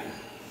Kathy.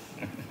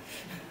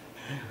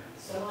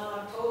 So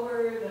on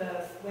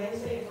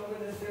Wednesday,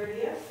 October the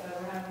 30th,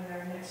 we're having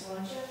our next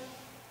luncheon.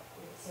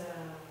 It's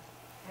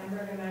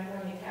hamburger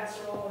macaroni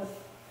casserole with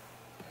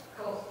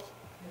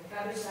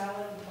cabbage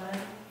salad, bun,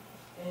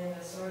 and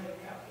assorted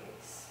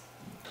cupcakes.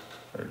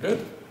 Very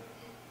good.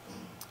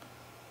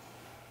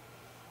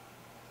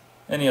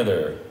 Any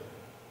other?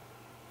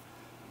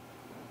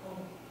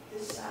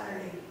 This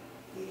Saturday,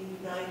 the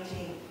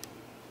 19th,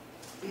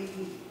 the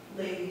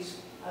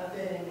ladies have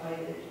been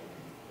invited,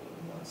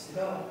 who wants to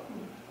go,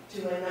 to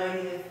a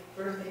 90th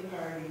birthday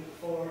party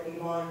for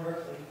Yvonne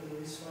Berkeley, who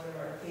is one of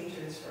our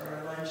patrons for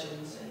our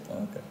luncheons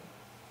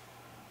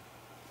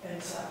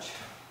and such.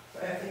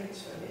 But I think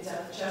it's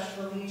at the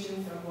Chesterville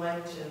Legion from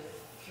 1 to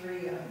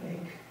 3, I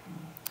think.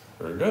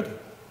 Very good.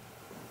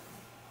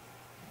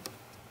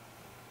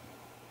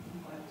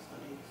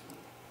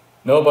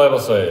 No Bible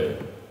study.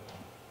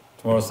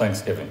 Tomorrow's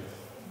Thanksgiving.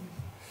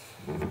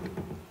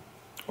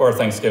 Or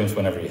Thanksgiving's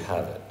whenever you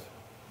have it.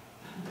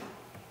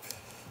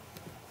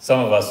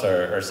 Some of us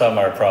some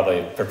are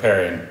probably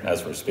preparing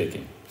as we're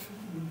speaking.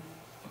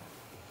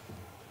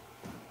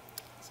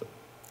 So,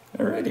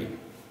 alrighty.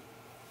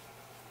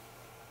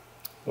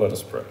 Let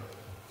us pray.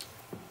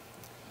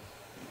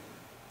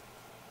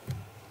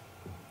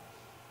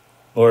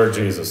 Lord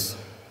Jesus,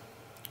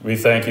 we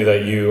thank you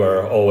that you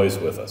are always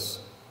with us.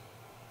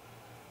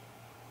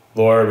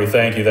 Lord, we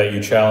thank you that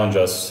you challenge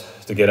us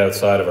to get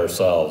outside of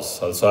ourselves,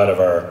 outside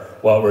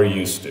of what we're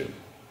used to.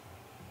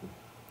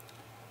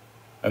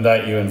 And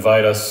that you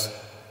invite us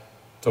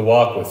to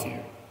walk with you,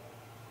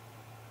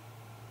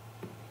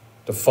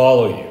 to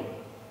follow you,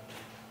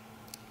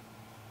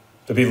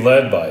 to be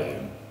led by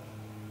you,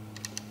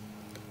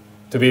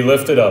 to be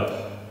lifted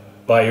up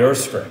by your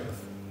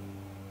strength.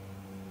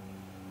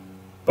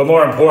 But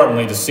more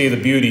importantly, to see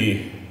the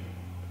beauty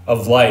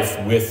of life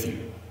with you.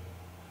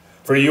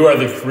 For you are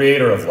the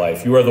creator of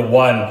life. You are the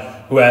one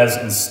who has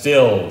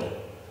instilled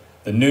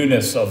the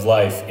newness of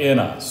life in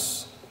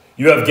us.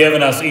 You have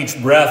given us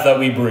each breath that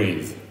we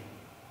breathe.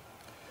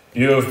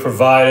 You have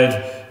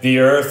provided the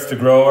earth to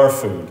grow our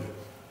food,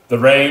 the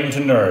rain to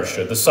nourish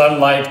it, the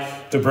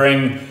sunlight to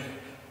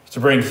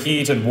bring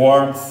heat and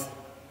warmth.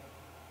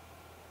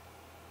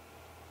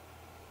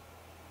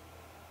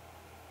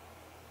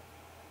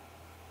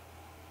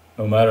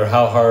 No matter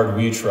how hard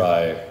we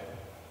try,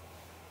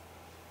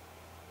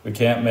 we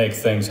can't make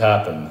things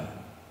happen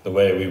the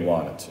way we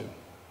want it to.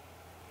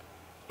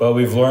 But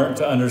we've learned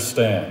to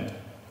understand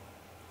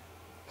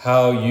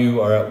how you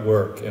are at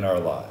work in our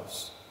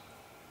lives,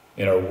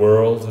 in our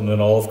world, and in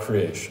all of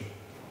creation.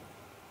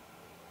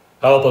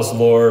 Help us,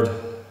 Lord,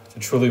 to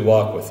truly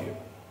walk with you.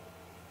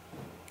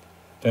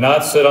 To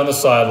not sit on the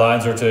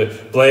sidelines or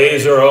to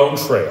blaze our own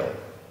trail.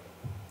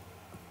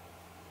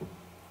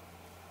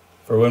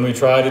 For when we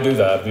try to do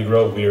that, we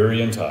grow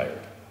weary and tired.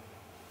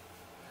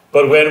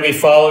 But when we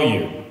follow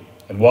you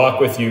and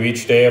walk with you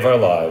each day of our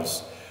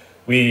lives,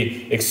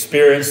 we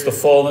experience the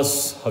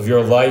fullness of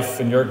your life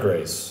and your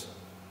grace.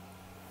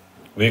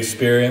 We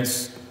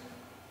experience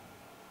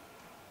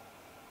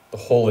the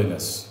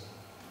holiness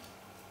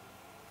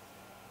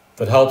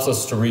that helps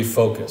us to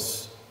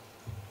refocus,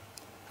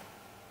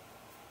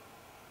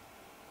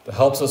 that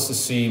helps us to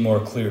see more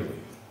clearly,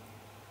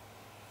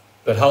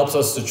 that helps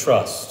us to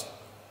trust,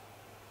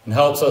 and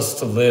helps us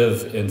to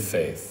live in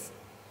faith.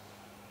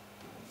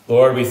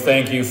 Lord, we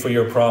thank you for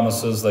your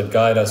promises that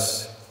guide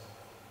us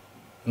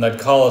and that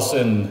call us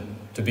in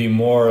to be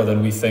more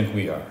than we think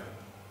we are.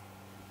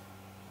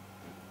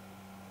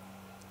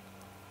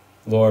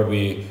 Lord,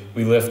 we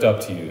lift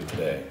up to you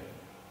today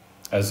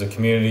as a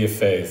community of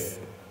faith,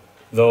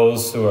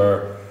 those who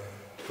are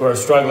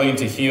struggling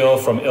to heal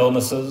from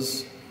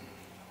illnesses,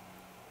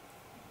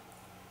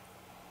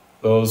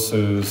 those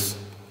whose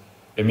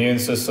immune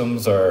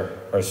systems are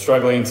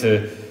struggling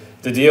to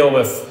deal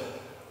with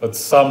what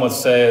some would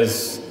say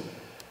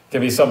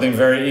can be something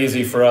very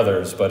easy for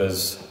others, but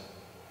is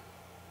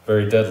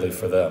very deadly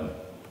for them.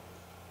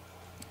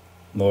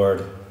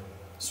 Lord,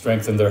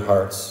 strengthen their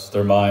hearts,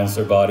 their minds,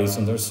 their bodies,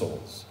 and their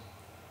souls.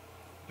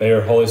 May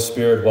your Holy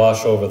Spirit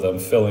wash over them,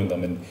 filling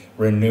them and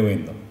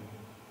renewing them.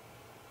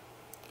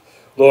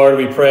 Lord,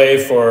 we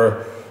pray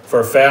for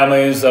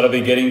families that'll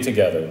be getting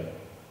together.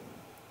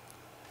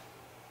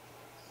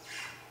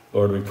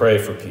 Lord, we pray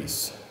for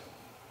peace.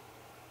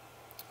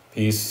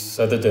 Peace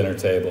at the dinner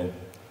table,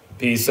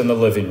 peace in the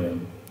living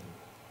room,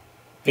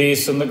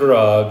 peace in the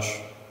garage,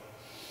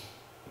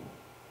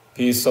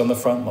 peace on the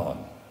front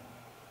lawn.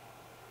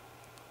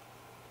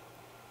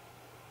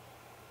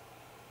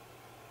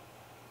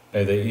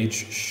 May they each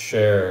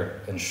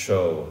share and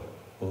show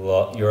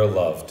your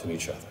love to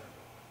each other.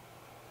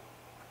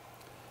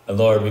 And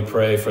Lord, we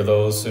pray for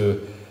those who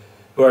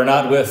are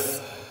not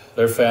with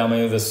their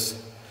family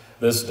this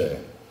day.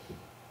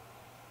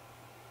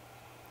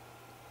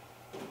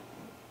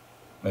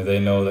 May they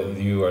know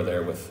that you are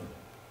there with them.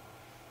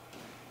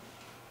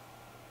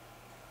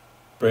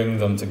 Bring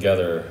them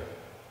together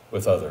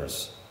with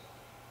others,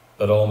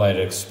 that all might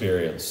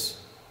experience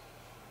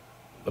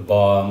the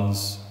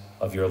bonds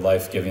of your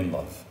life-giving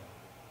love.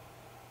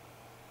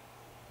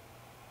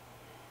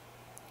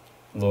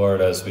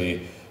 Lord, as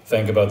we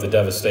think about the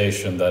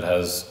devastation that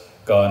has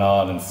gone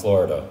on in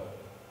Florida,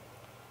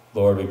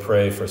 Lord, we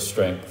pray for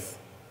strength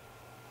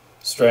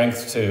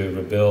to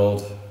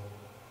rebuild,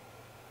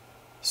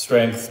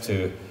 strength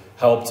to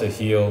help to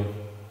heal.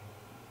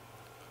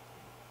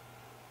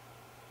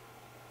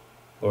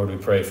 Lord, we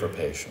pray for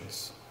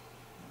patience.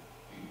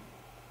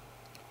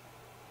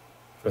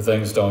 For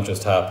things don't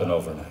just happen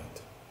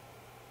overnight.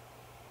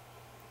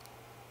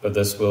 But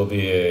this will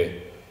be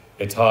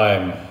a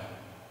time,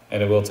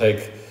 and it will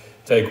take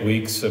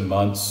weeks and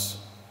months,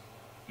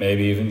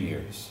 maybe even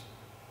years.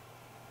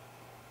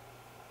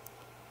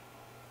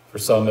 For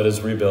some it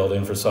is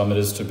rebuilding, for some it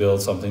is to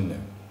build something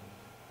new.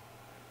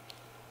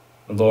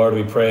 And Lord,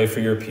 we pray for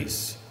your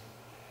peace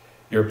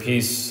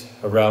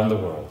around the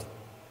world,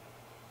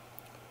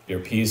 your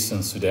peace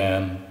in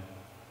Sudan,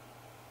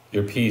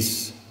 your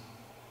peace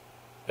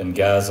in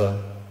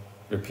Gaza,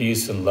 your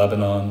peace in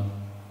Lebanon,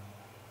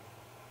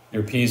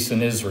 your peace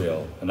in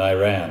Israel and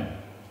Iran,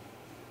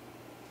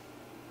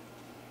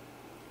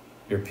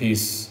 your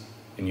peace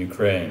in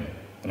Ukraine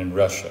and in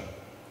Russia,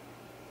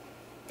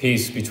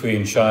 peace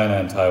between China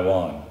and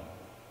Taiwan,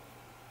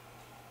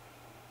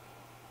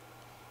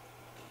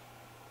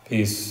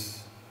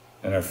 peace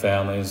in our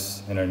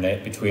families,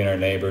 between our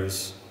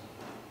neighbors,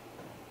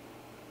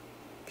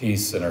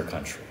 peace in our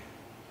country.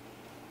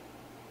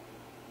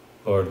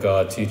 Lord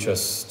God, teach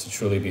us to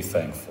truly be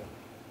thankful,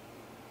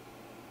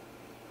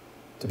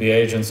 to be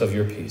agents of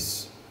your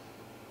peace,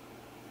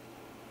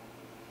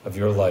 of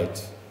your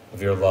light,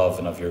 of your love,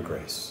 and of your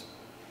grace.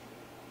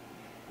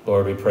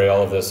 Lord, we pray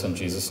all of this in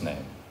Jesus'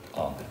 name.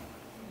 Amen.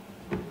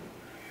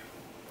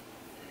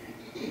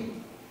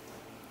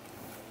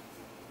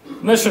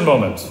 Mission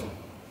moment.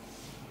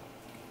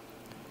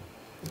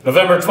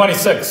 November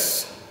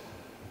 26,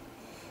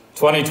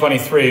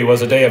 2023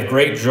 was a day of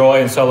great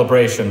joy and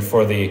celebration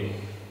for the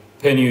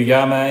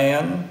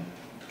Pinuyamayan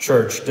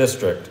Church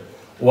District,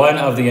 one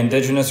of the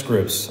indigenous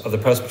groups of the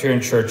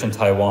Presbyterian Church in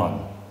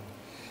Taiwan.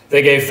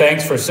 They gave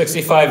thanks for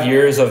 65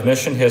 years of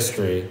mission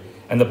history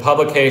and the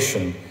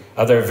publication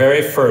of their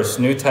very first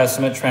New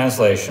Testament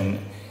translation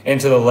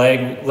into the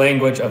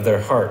language of their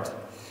heart.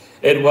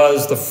 It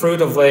was the fruit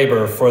of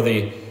labor for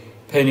the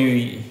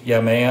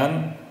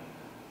Pinuyamayan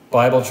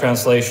Bible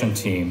translation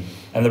team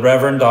and the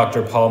Reverend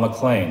Dr. Paul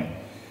McLean,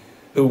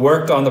 who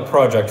worked on the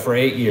project for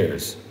 8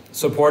 years.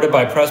 Supported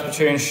by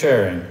Presbyterian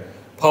Sharing,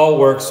 Paul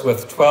works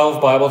with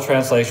 12 Bible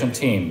translation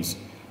teams,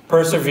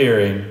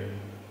 preserving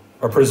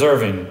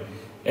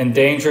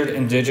endangered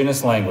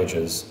indigenous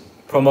languages,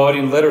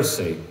 promoting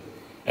literacy,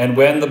 and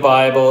when the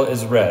Bible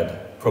is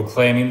read,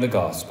 proclaiming the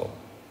gospel.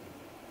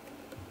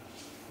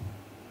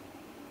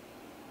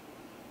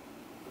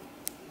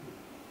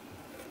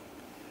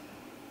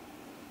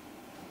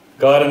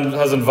 God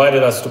has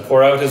invited us to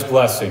pour out his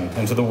blessing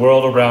into the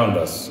world around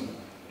us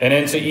and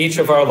into each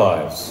of our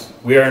lives.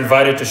 We are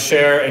invited to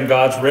share in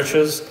God's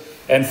riches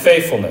and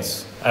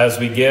faithfulness as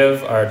we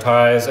give our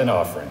tithes and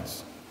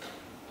offerings.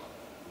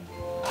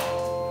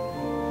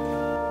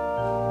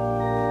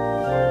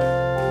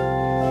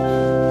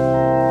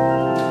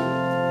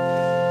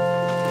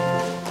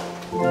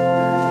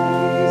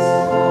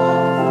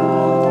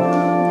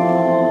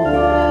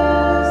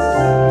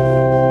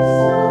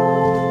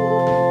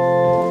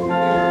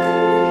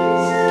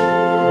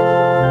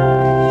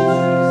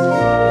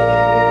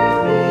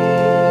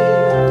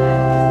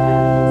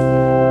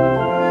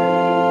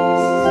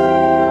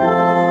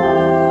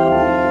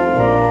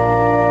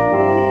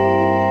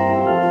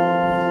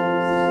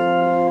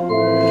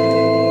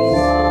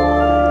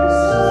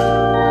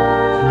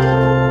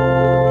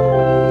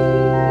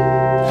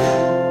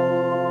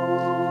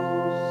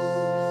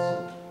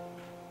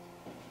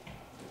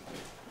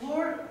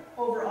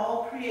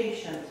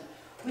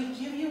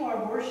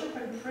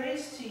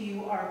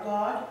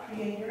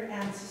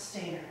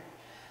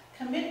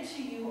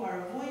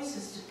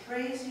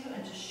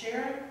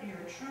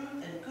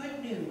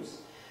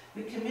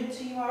 We commit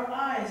to you our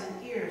eyes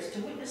and ears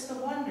to witness the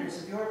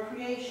wonders of your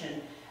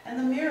creation and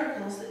the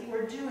miracles that you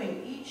are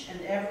doing each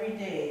and every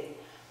day.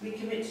 We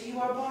commit to you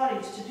our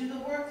bodies to do the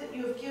work that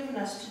you have given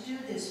us to do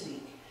this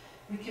week.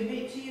 We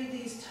commit to you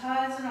these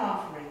tithes and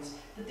offerings,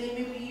 that they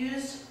may be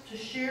used to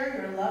share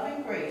your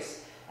loving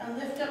grace and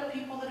lift up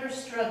people that are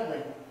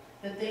struggling,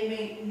 that they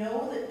may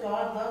know that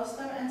God loves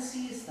them and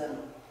sees them.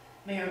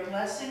 May your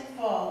blessing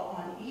fall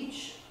on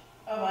each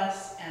of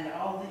us and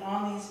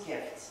on these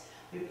gifts.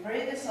 We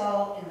pray this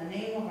all in the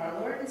name of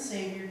our Lord and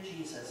Savior,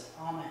 Jesus.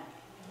 Amen.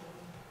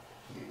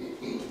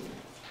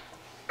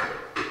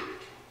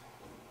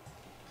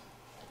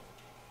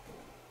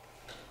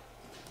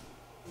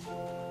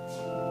 For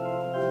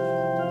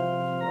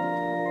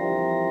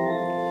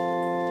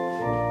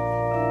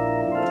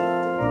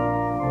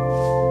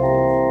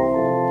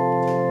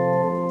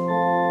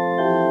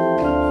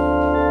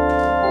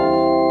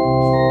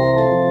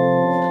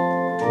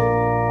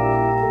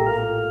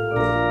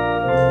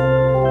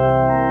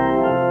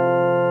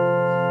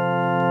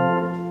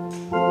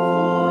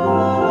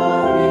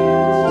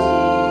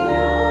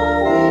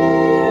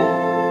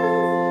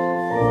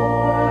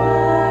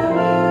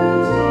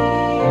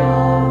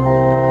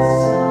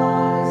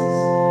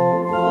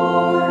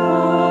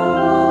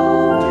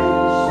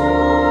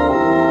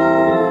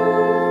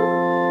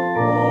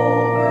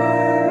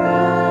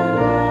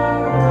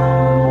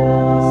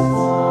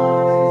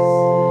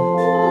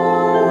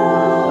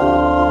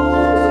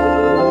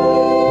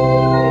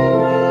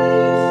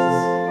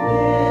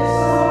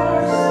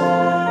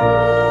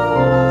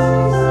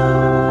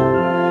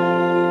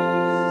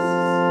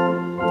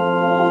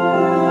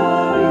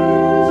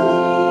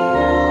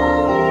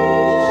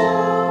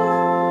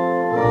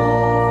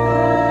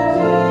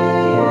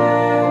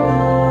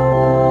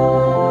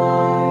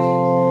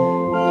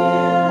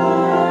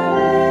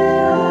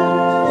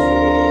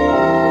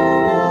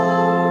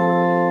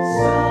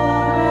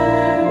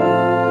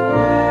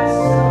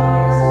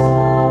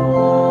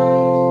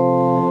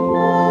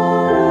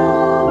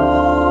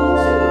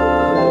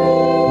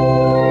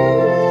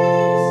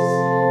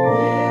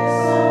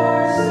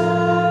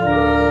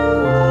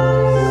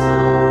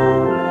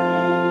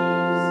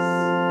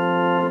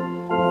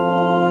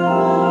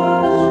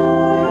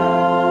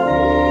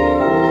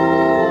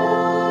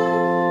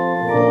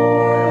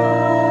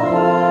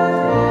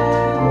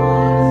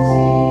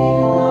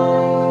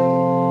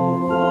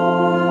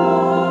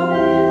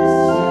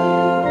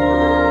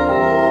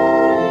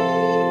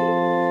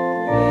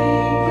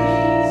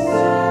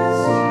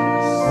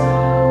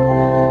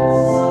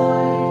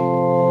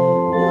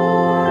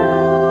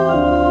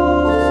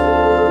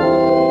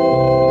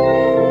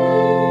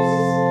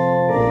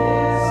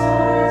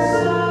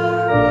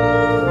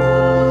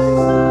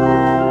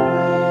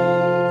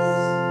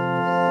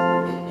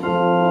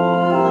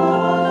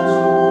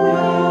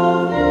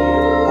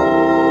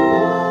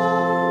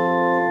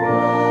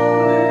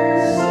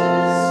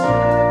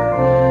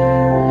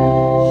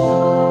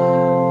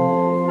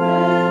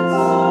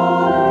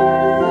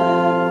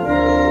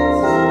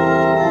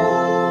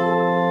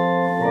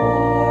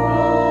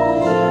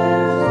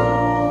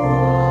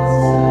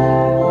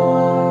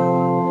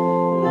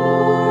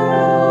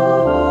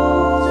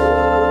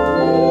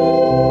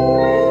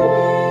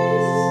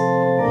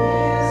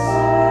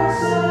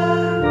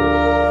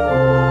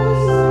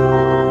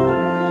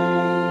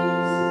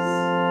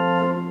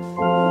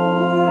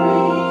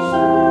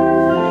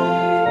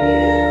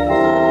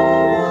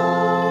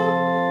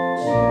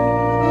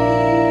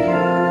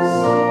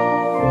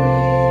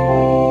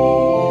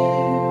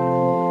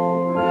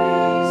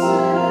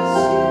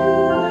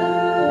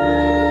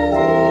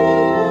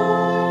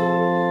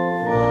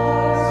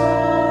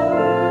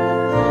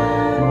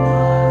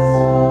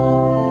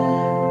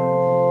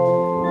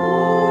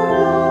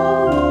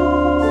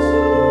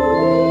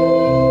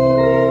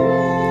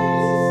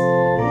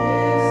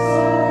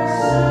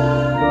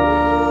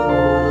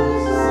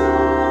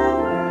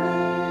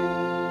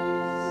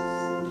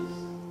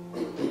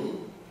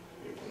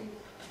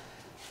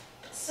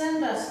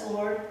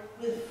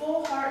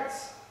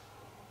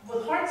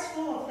with hearts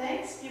full of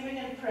thanksgiving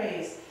and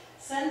praise,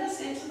 send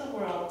us into the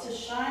world to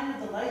shine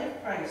with the light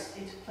of Christ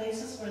into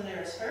places where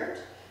there is hurt,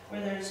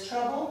 where there is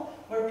trouble,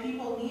 where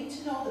people need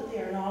to know that they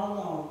are not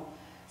alone.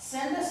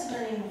 Send us in the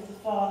name of the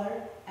Father,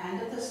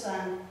 and of the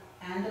Son,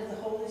 and of the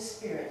Holy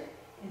Spirit.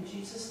 In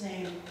Jesus'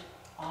 name,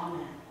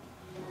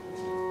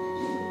 amen.